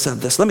remind us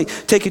of this. Let me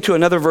take you to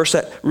another verse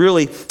that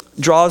really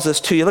draws us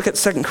to you. Look at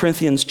 2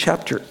 Corinthians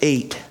chapter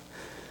 8.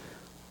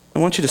 I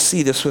want you to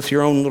see this with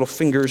your own little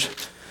fingers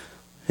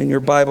in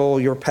your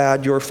Bible, your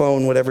pad, your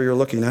phone, whatever you're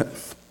looking at.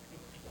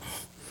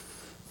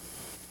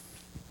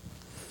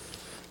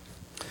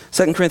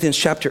 2 Corinthians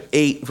chapter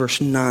 8,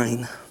 verse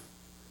 9.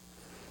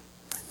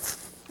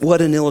 What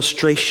an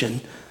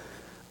illustration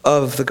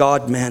of the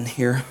God-man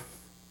here.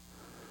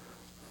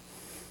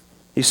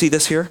 You see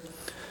this here?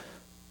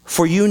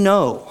 For you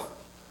know.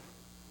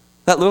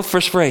 That little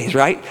first phrase,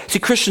 right? See,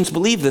 Christians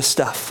believe this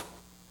stuff.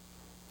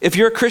 If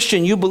you're a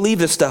Christian, you believe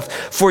this stuff.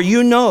 For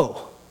you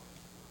know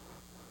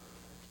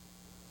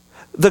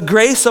the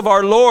grace of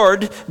our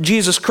Lord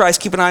Jesus Christ.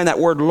 Keep an eye on that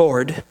word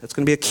Lord. That's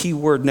going to be a key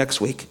word next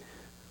week.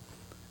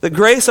 The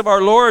grace of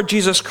our Lord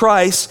Jesus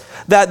Christ,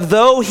 that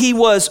though he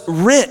was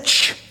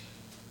rich,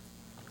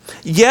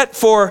 yet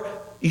for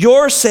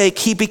your sake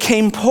he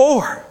became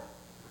poor.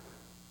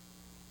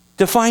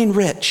 Define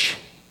rich.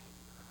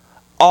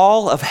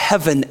 All of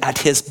heaven at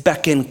his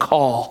beck and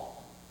call.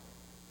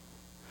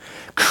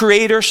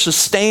 Creator,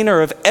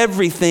 sustainer of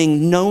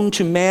everything known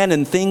to man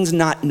and things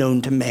not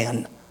known to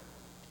man.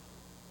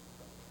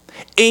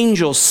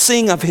 Angels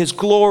sing of his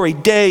glory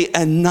day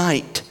and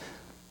night.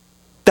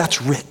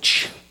 That's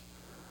rich.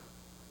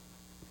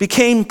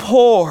 Became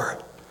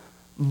poor,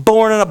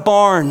 born in a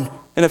barn,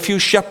 and a few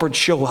shepherds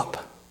show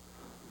up.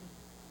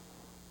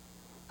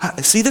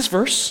 See this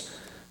verse?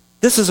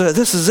 This is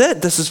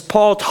it. This is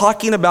Paul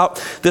talking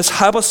about this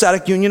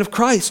hypostatic union of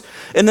Christ.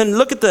 And then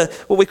look at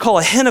what we call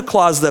a hina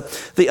clause,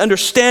 the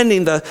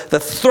understanding, the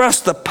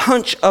thrust, the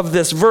punch of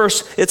this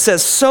verse. It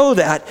says, so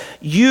that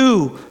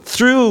you,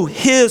 through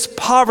his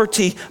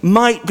poverty,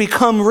 might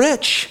become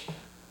rich.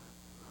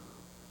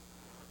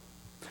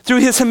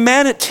 Through his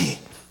humanity,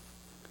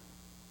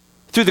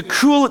 through the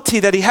cruelty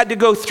that he had to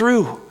go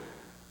through.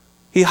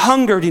 He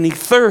hungered and he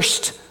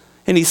thirsted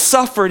and he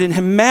suffered in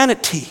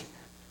humanity.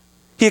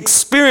 He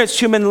experienced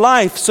human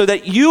life so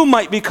that you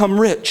might become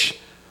rich.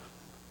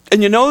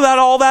 And you know that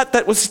all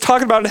that was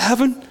talking about in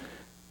heaven?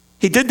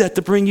 He did that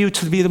to bring you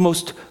to be the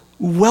most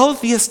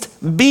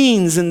wealthiest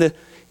beings in the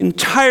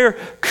entire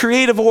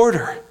creative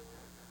order.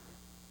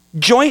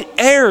 Joint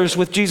heirs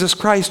with Jesus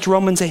Christ,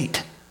 Romans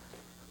 8.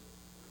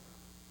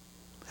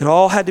 It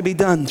all had to be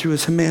done through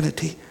his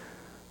humanity.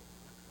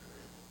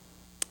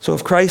 So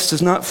if Christ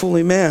is not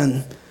fully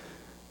man,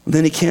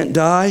 then he can't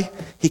die,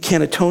 he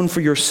can't atone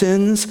for your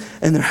sins,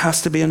 and there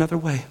has to be another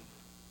way.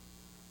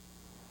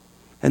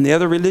 And the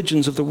other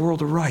religions of the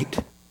world are right.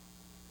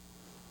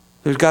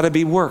 There's got to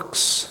be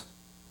works.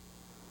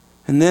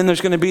 And then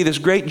there's going to be this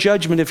great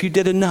judgment if you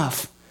did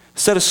enough. A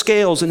set of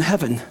scales in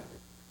heaven.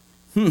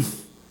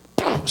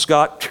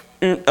 Scott,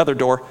 other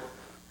door.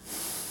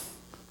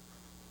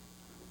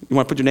 You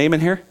want to put your name in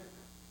here?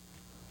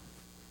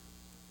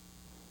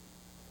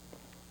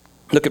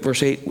 Look at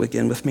verse 8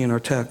 again with me in our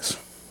text.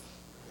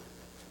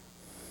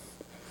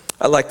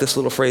 I like this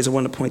little phrase. I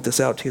want to point this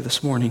out to you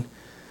this morning.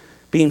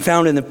 Being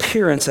found in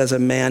appearance as a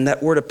man.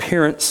 That word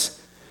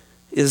appearance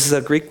is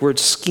the Greek word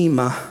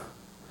schema,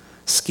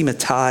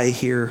 schematai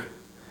here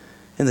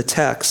in the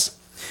text.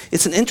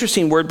 It's an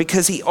interesting word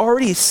because he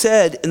already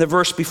said in the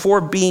verse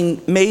before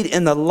being made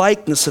in the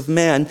likeness of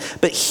man,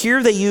 but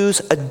here they use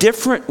a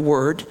different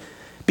word,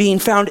 being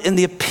found in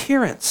the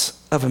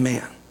appearance of a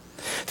man.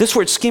 This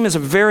word schema is a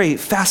very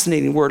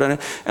fascinating word, and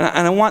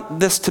I want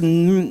this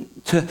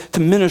to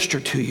minister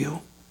to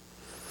you.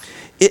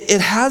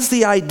 It has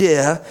the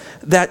idea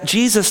that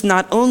Jesus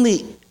not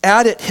only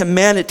added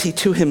humanity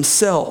to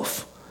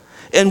himself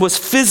and was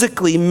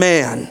physically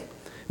man,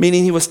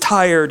 meaning he was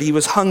tired, he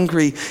was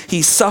hungry,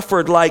 he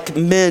suffered like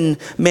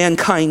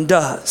mankind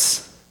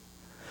does.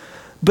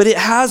 But it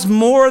has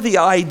more the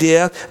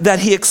idea that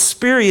he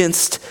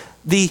experienced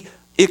the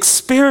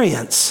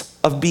experience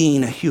of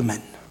being a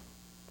human.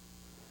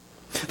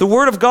 The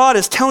Word of God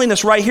is telling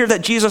us right here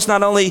that Jesus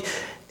not only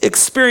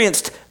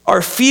experienced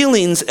our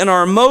feelings and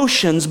our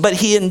emotions, but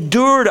he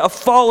endured a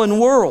fallen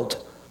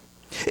world.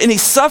 And he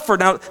suffered.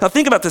 Now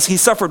think about this. He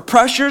suffered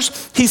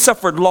pressures. He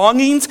suffered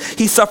longings.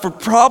 He suffered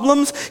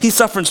problems. He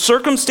suffered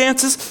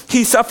circumstances.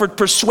 He suffered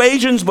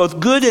persuasions, both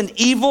good and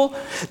evil.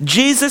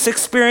 Jesus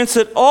experienced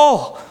it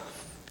all.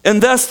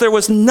 And thus there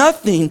was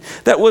nothing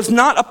that was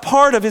not a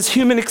part of his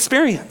human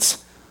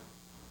experience.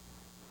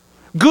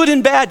 Good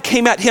and bad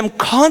came at him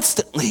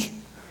constantly.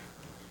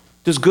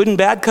 Does good and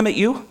bad come at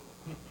you?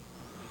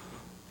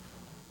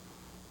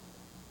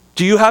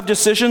 Do you have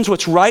decisions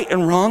what's right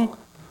and wrong?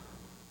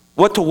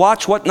 What to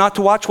watch, what not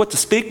to watch, what to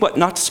speak, what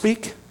not to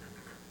speak?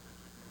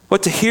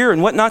 What to hear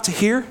and what not to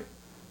hear?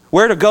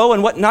 Where to go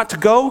and what not to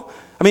go?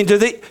 I mean,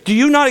 do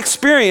you not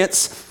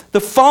experience the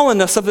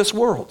fallenness of this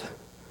world?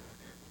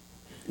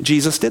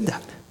 Jesus did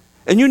that.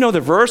 And you know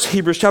the verse,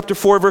 Hebrews chapter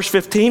 4, verse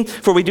 15,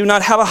 for we do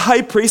not have a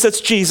high priest,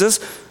 that's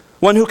Jesus,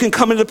 one who can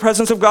come into the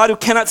presence of God, who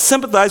cannot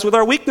sympathize with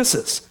our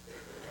weaknesses.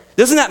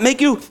 Doesn't that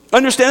make you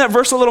understand that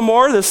verse a little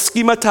more, the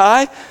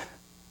schematai?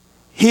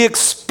 He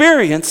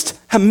experienced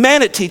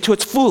humanity to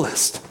its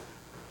fullest.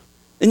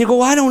 And you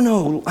go, I don't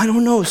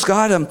know,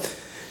 Scott.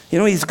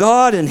 He's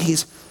God and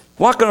he's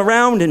walking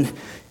around and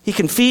he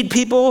can feed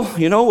people,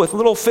 with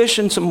little fish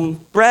and some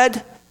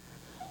bread.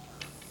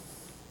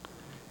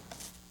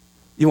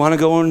 You want to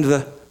go into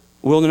the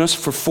wilderness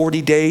for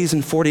 40 days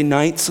and 40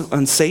 nights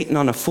on Satan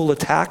on a full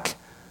attack?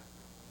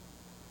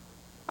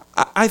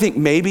 I think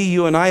maybe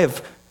you and I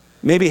have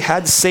maybe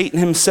had Satan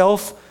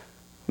himself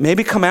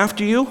maybe come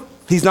after you.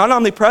 He's not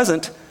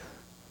omnipresent,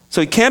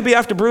 so he can't be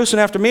after Bruce and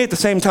after me at the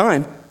same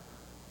time.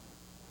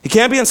 He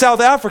can't be in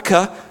South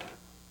Africa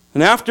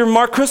and after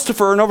Mark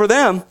Christopher and over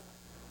them.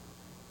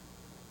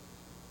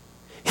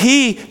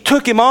 He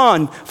took him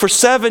on for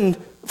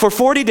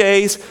 40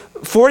 days,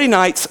 40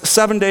 nights,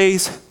 7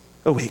 days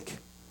a week.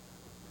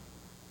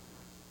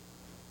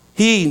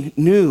 He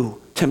knew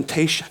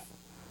temptation.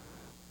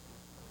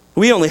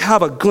 We only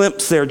have a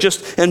glimpse there,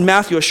 just in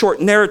Matthew, a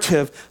short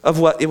narrative of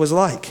what it was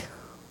like.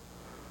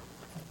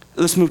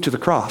 Let's move to the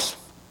cross.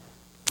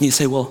 You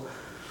say, well,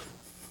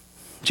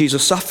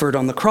 Jesus suffered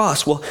on the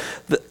cross. Well,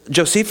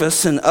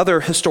 Josephus and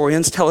other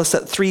historians tell us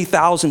that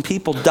 3,000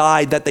 people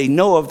died that they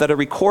know of, that are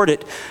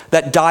recorded,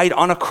 that died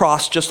on a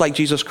cross just like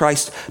Jesus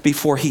Christ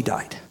before he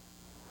died.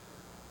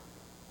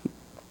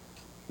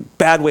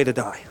 Bad way to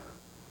die.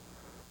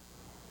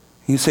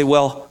 You say,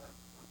 well,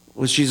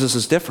 was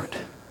Jesus' different?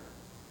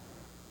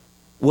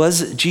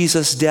 Was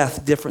Jesus'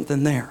 death different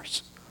than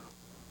theirs?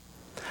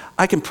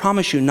 I can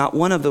promise you not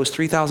one of those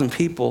 3,000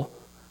 people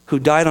who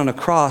died on a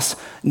cross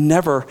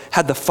never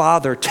had the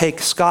Father take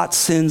Scott's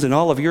sins and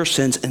all of your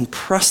sins and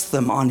press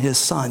them on his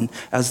Son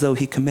as though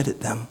he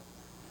committed them.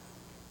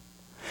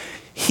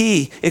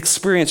 He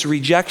experienced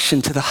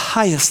rejection to the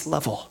highest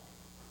level.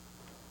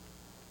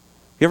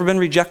 You ever been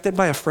rejected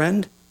by a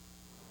friend?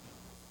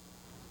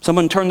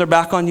 Someone turned their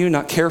back on you,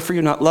 not care for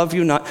you, not love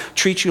you, not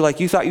treat you like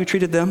you thought you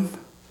treated them?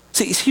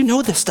 See, you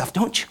know this stuff,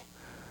 don't you?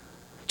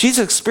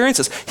 Jesus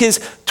experiences. His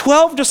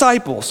 12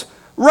 disciples,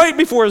 right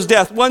before his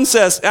death, one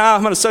says,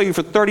 I'm going to sell you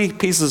for 30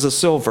 pieces of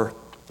silver,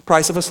 the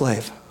price of a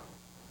slave.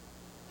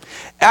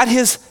 At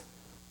his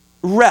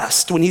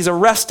rest, when he's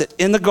arrested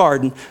in the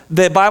garden,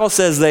 the Bible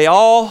says they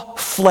all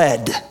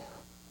fled.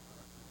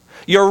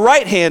 Your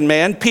right-hand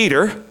man,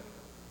 Peter,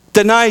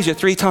 denies you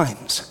 3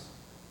 times.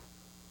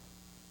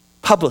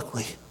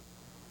 Publicly.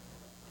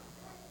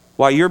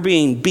 While you're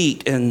being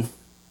beat and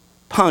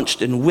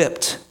punched and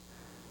whipped.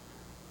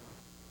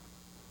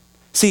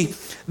 See,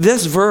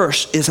 this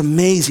verse is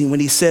amazing when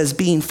he says,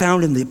 being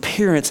found in the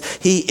appearance,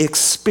 he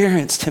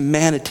experienced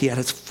humanity at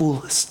its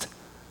fullest.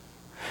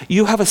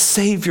 You have a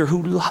Savior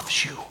who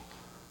loves you.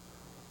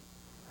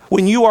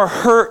 When you are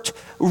hurt,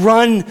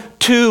 run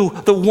to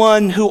the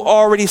one who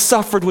already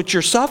suffered what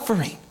you're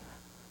suffering.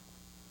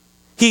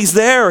 He's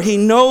there. He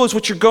knows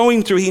what you're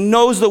going through. He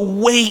knows the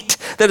weight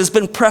that has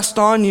been pressed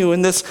on you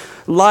in this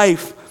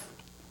life,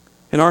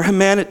 in our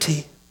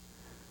humanity.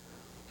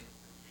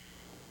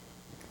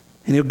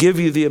 And he'll give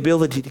you the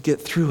ability to get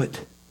through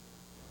it.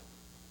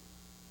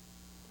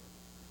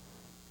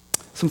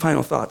 Some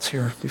final thoughts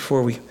here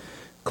before we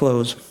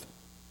close.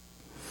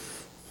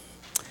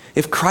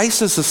 If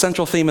Christ is the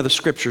central theme of the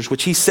scriptures,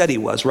 which he said he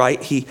was, right?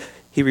 He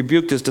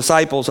rebuked his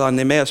disciples on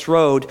the Emmaus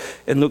Road.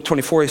 In Luke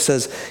 24,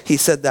 he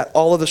said that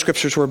all of the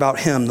scriptures were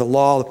about him. The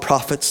law, the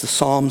prophets, the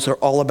Psalms are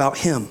all about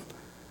him.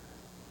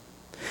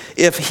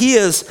 If he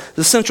is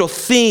the central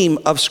theme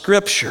of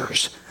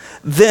scriptures,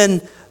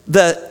 then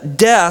the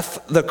death,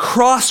 the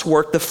cross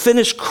work, the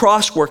finished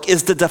cross work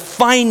is the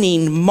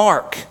defining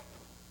mark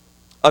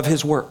of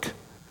his work.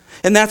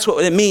 And that's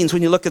what it means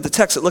when you look at the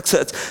text.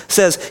 It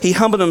says he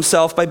humbled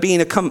himself by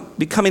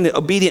becoming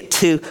obedient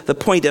to the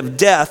point of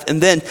death,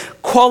 and then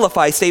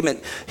qualified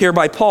statement here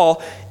by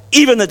Paul,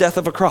 even the death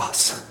of a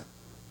cross.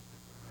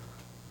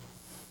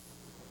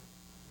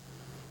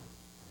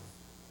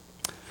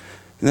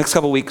 The next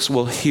couple of weeks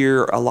we'll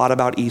hear a lot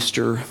about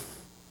Easter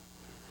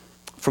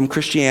from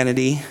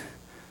Christianity,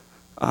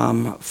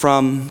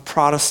 from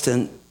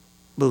Protestant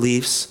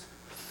beliefs,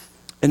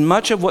 and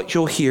much of what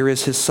you'll hear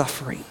is his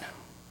suffering.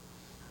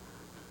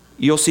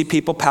 You'll see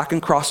people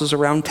packing crosses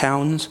around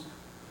towns.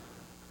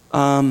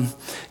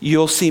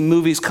 You'll see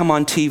movies come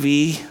on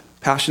TV,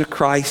 Passion of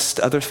Christ,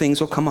 other things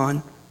will come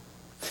on.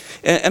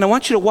 And I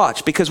want you to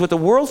watch, because what the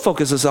world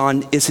focuses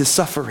on is his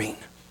suffering.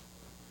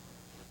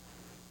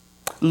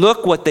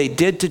 Look what they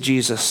did to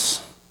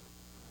Jesus.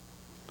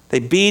 They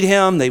beat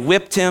him, they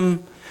whipped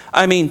him.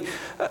 I mean,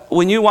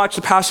 when you watch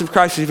the Passion of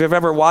Christ, if you've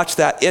ever watched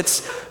that,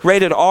 it's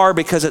rated R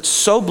because it's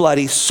so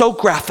bloody, so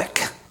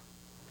graphic.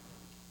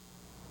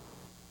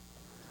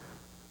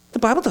 The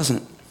Bible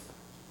doesn't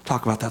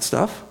talk about that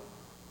stuff.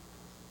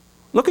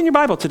 Look in your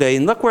Bible today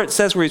and look where it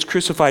says where he's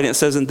crucified. And it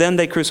says, and then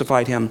they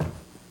crucified him.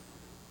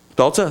 That's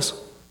all it says.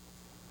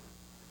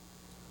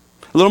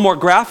 A little more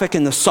graphic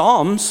in the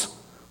Psalms.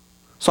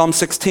 Psalm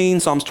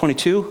 16, Psalms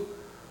 22.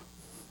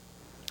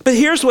 But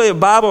here's the way the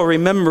Bible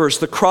remembers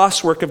the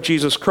cross work of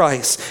Jesus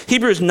Christ.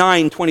 Hebrews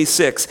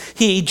 9:26.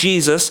 He,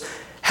 Jesus,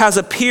 has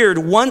appeared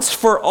once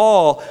for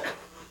all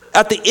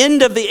at the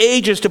end of the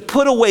ages to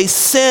put away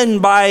sin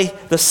by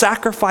the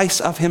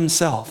sacrifice of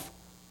himself.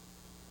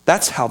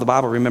 That's how the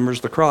Bible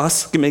remembers the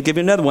cross. Let me give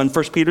you another one.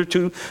 1 Peter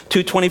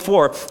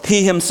 2:24.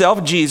 He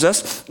himself,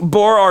 Jesus,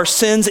 bore our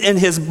sins in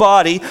his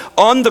body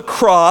on the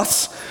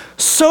cross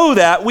so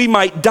that we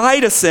might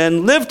die to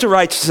sin, live to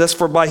righteousness,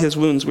 for by his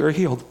wounds we are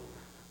healed.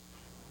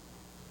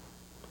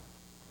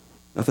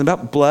 Nothing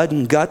about blood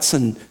and guts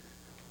and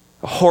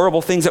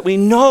horrible things that we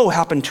know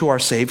happened to our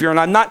Savior. And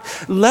I'm not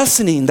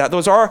lessening that.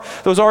 Those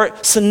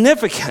are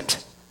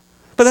significant.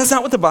 But that's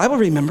not what the Bible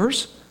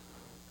remembers.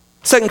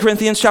 2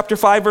 Corinthians chapter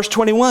 5, verse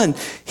 21.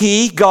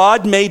 He,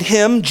 God, made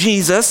him,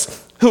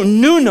 Jesus, who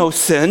knew no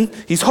sin,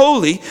 he's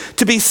holy,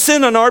 to be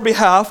sin on our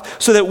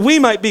behalf so that we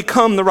might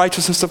become the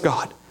righteousness of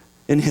God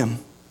in him.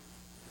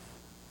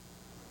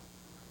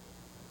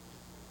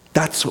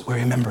 That's what we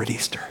remember at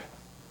Easter.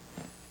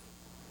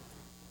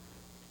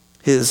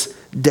 His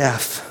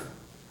death.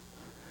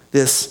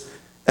 This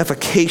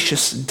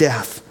efficacious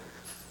death,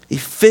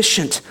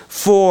 efficient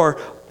for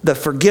the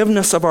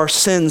forgiveness of our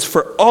sins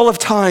for all of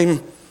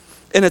time.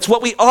 And it's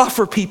what we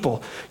offer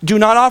people. Do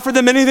not offer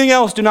them anything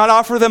else. Do not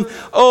offer them,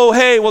 oh,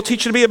 hey, we'll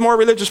teach you to be a more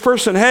religious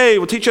person. Hey,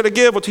 we'll teach you how to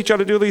give. We'll teach you how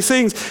to do these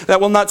things. That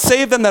will not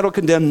save them. That will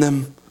condemn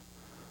them.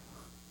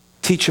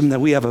 Teach them that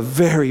we have a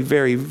very,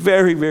 very,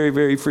 very, very,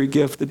 very free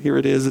gift. And here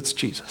it is. It's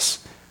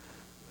Jesus.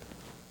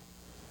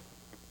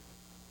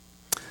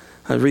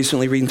 I was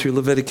recently reading through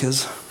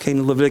Leviticus, came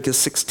to Leviticus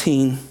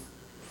 16.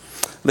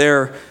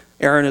 There,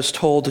 Aaron is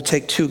told to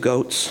take 2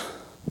 goats.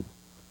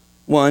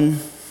 One,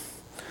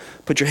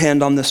 put your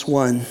hand on this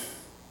one,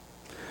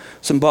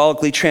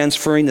 symbolically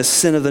transferring the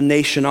sin of the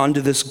nation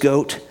onto this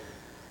goat,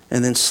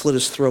 and then slit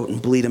his throat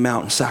and bleed him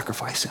out and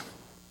sacrifice him.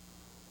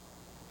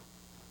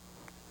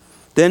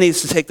 Then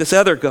he's to take this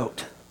other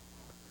goat.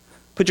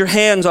 Put your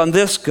hands on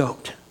this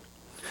goat,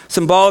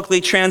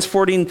 symbolically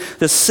transporting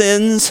the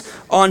sins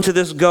onto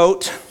this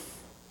goat.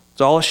 It's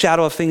all a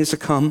shadow of things to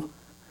come.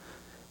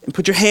 And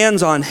put your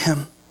hands on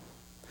him.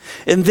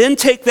 And then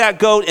take that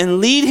goat and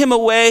lead him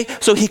away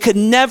so he could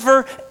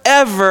never,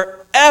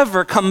 ever,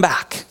 ever come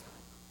back.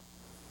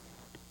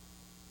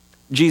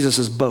 Jesus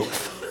is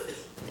both.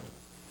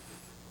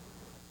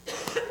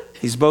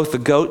 He's both the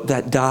goat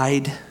that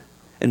died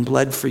and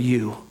bled for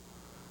you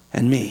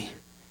and me.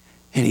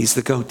 And he's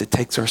the goat that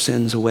takes our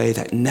sins away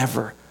that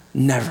never,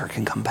 never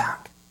can come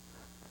back.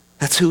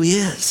 That's who he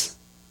is.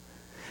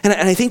 And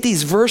I think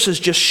these verses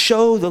just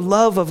show the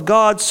love of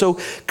God so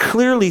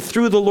clearly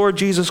through the Lord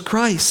Jesus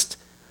Christ.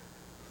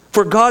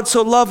 For God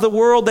so loved the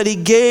world that he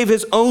gave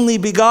his only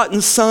begotten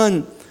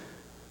Son,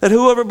 that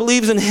whoever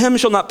believes in him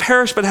shall not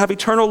perish but have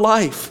eternal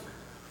life.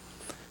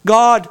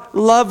 God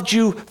loved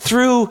you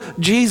through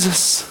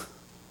Jesus.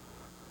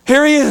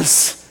 Here he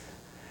is.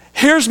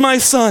 Here's my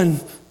Son.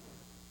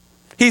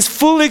 He's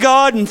fully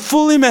God and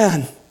fully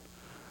man,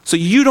 so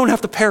you don't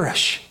have to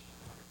perish.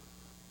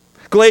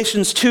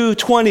 Galatians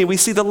 2:20, we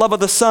see the love of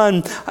the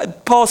Son.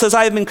 Paul says,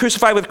 I have been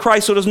crucified with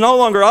Christ, so it is no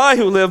longer I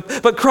who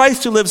live, but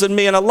Christ who lives in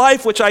me. And a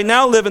life which I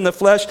now live in the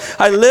flesh,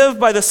 I live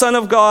by the Son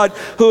of God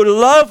who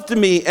loved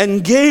me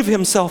and gave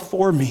himself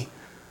for me.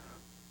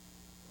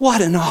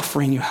 What an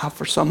offering you have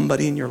for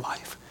somebody in your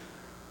life.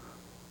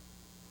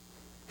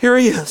 Here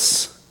he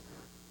is.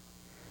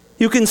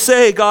 You can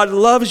say God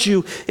loves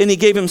you and he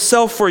gave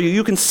himself for you.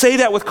 You can say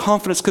that with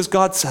confidence because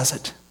God says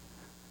it.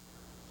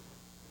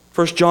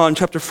 1 John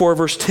chapter 4,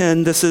 verse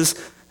 10, this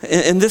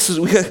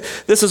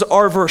is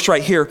our verse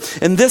right here.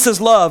 And this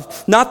is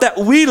love, not that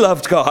we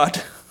loved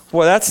God.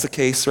 Boy, that's the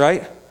case,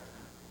 right?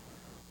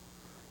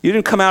 You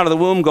didn't come out of the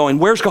womb going,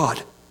 where's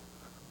God?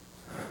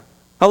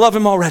 I love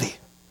him already.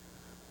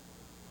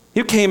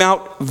 You came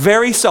out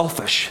very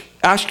selfish.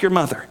 Ask your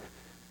mother.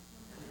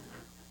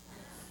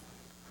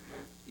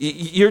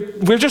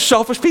 We're just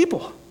selfish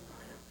people.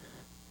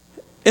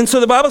 And so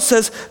the Bible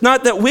says,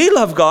 not that we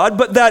love God,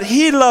 but that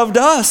he loved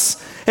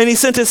us. And he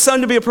sent his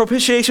Son to be a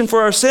propitiation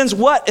for our sins.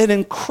 What an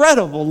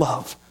incredible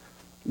love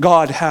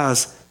God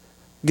has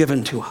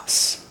given to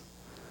us.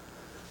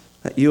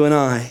 That you and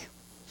I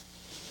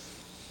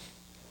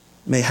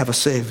may have a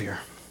Savior.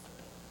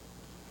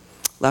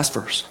 Last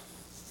verse.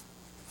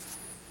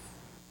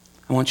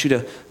 I want you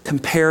to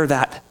compare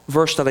that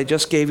verse that I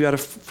just gave you out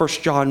of 1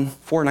 John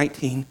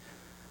 4:19.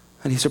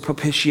 And he's a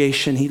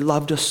propitiation. He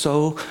loved us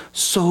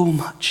so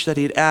much that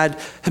he'd add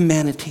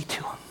humanity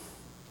to him.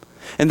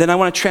 And then I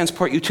want to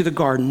transport you to the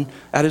garden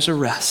at his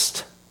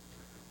arrest.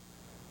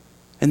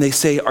 And they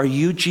say, are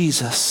you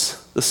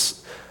Jesus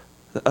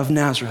of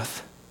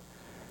Nazareth?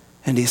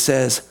 And he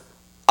says,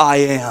 I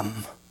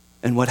am.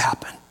 And what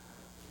happened?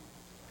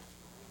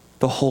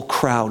 The whole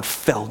crowd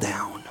fell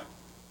down.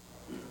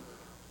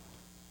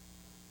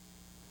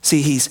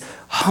 See, he's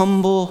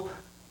humble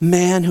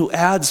man who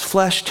adds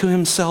flesh to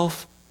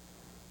himself.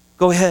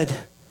 Go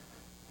ahead,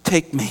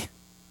 take me.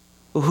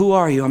 Well, who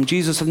are you? I'm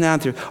Jesus of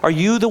Nazareth. Are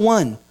you the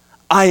one?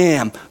 I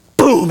am.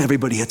 Boom,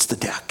 everybody hits the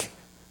deck.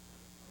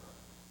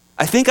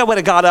 I think I would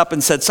have got up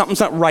and said, something's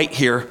not right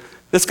here.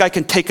 This guy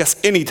can take us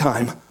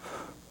anytime.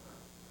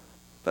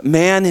 But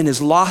man in his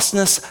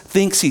lostness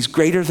thinks he's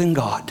greater than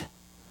God.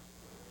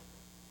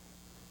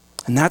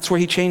 And that's where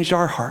he changed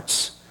our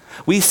hearts.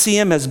 We see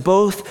him as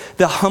both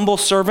the humble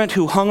servant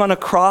who hung on a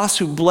cross,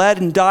 who bled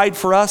and died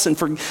for us,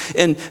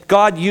 and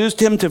God used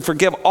him to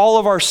forgive all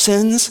of our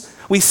sins.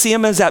 We see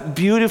him as that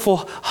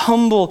beautiful,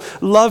 humble,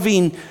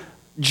 loving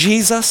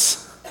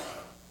Jesus.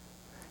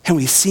 And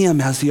we see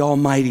him as the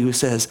Almighty who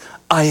says,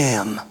 I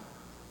am.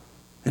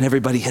 And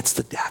everybody hits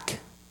the deck.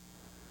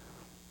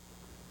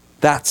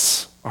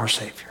 That's our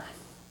Savior.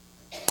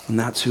 And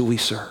that's who we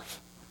serve.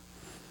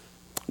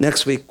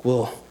 Next week,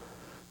 we'll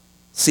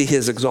see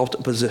his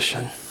exalted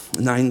position.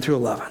 9 through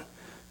 11,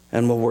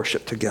 and we'll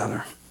worship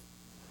together.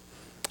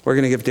 We're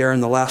going to give Darren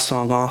the last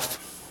song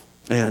off,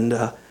 and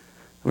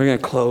we're going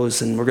to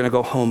close, and we're going to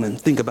go home and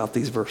think about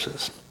these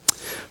verses.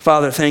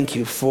 Father, thank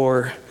you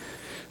for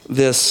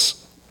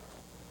this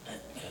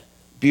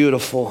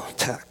beautiful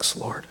text,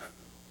 Lord.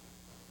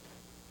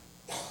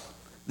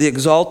 The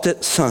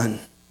exalted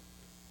Son,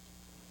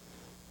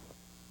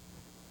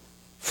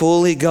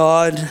 fully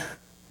God,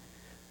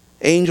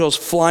 angels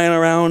flying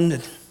around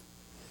and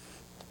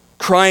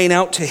crying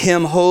out to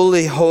him,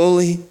 holy,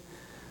 holy.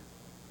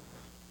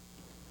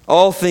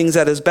 All things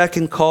at his beck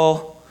and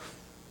call,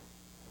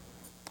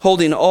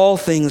 holding all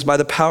things by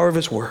the power of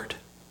his word.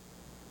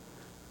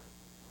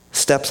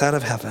 Steps out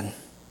of heaven,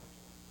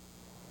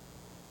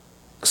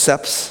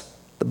 accepts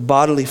the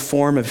bodily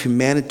form of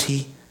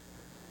humanity,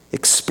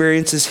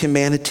 experiences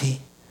humanity,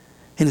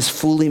 and is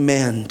fully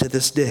man to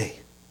this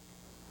day.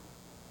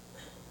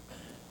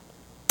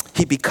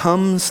 He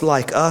becomes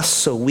like us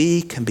so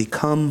we can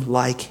become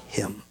like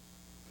him.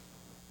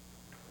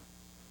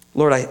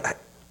 Lord,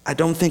 I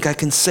don't think I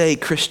can say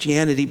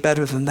Christianity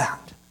better than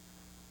that.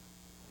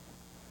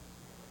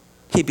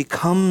 He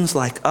becomes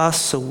like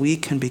us so we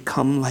can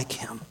become like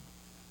him.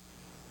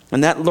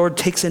 And that, Lord,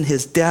 takes in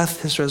his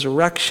death, his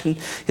resurrection,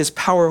 his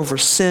power over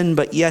sin,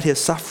 but yet his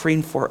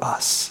suffering for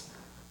us.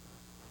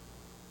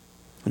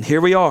 And here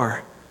we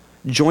are,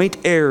 joint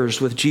heirs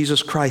with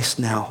Jesus Christ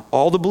now.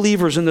 All the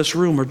believers in this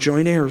room are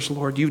joint heirs,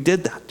 Lord. You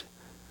did that.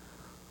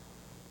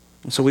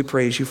 And so we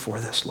praise you for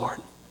this, Lord.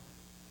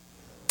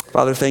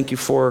 Father, thank you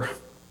for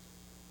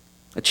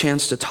a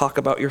chance to talk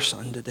about your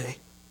Son today.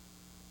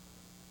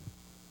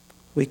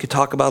 We could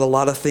talk about a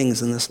lot of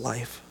things in this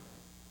life,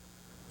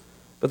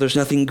 but there's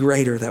nothing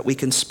greater that we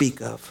can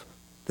speak of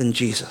than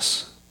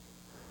Jesus.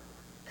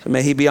 So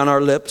may he be on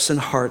our lips and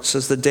hearts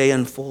as the day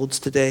unfolds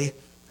today,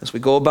 as we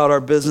go about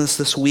our business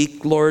this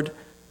week, Lord,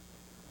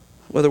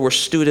 whether we're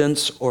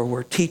students or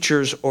we're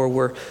teachers or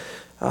we're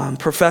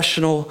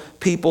professional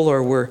people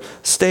or we're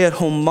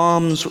stay-at-home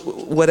moms,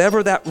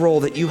 whatever that role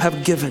that you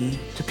have given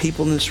to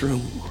people in this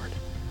room, Lord,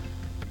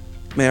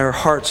 may our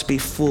hearts be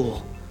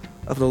full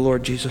of the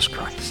Lord Jesus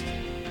Christ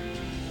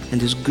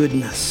and his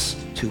goodness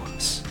to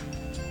us.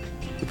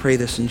 We pray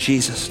this in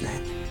Jesus'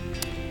 name.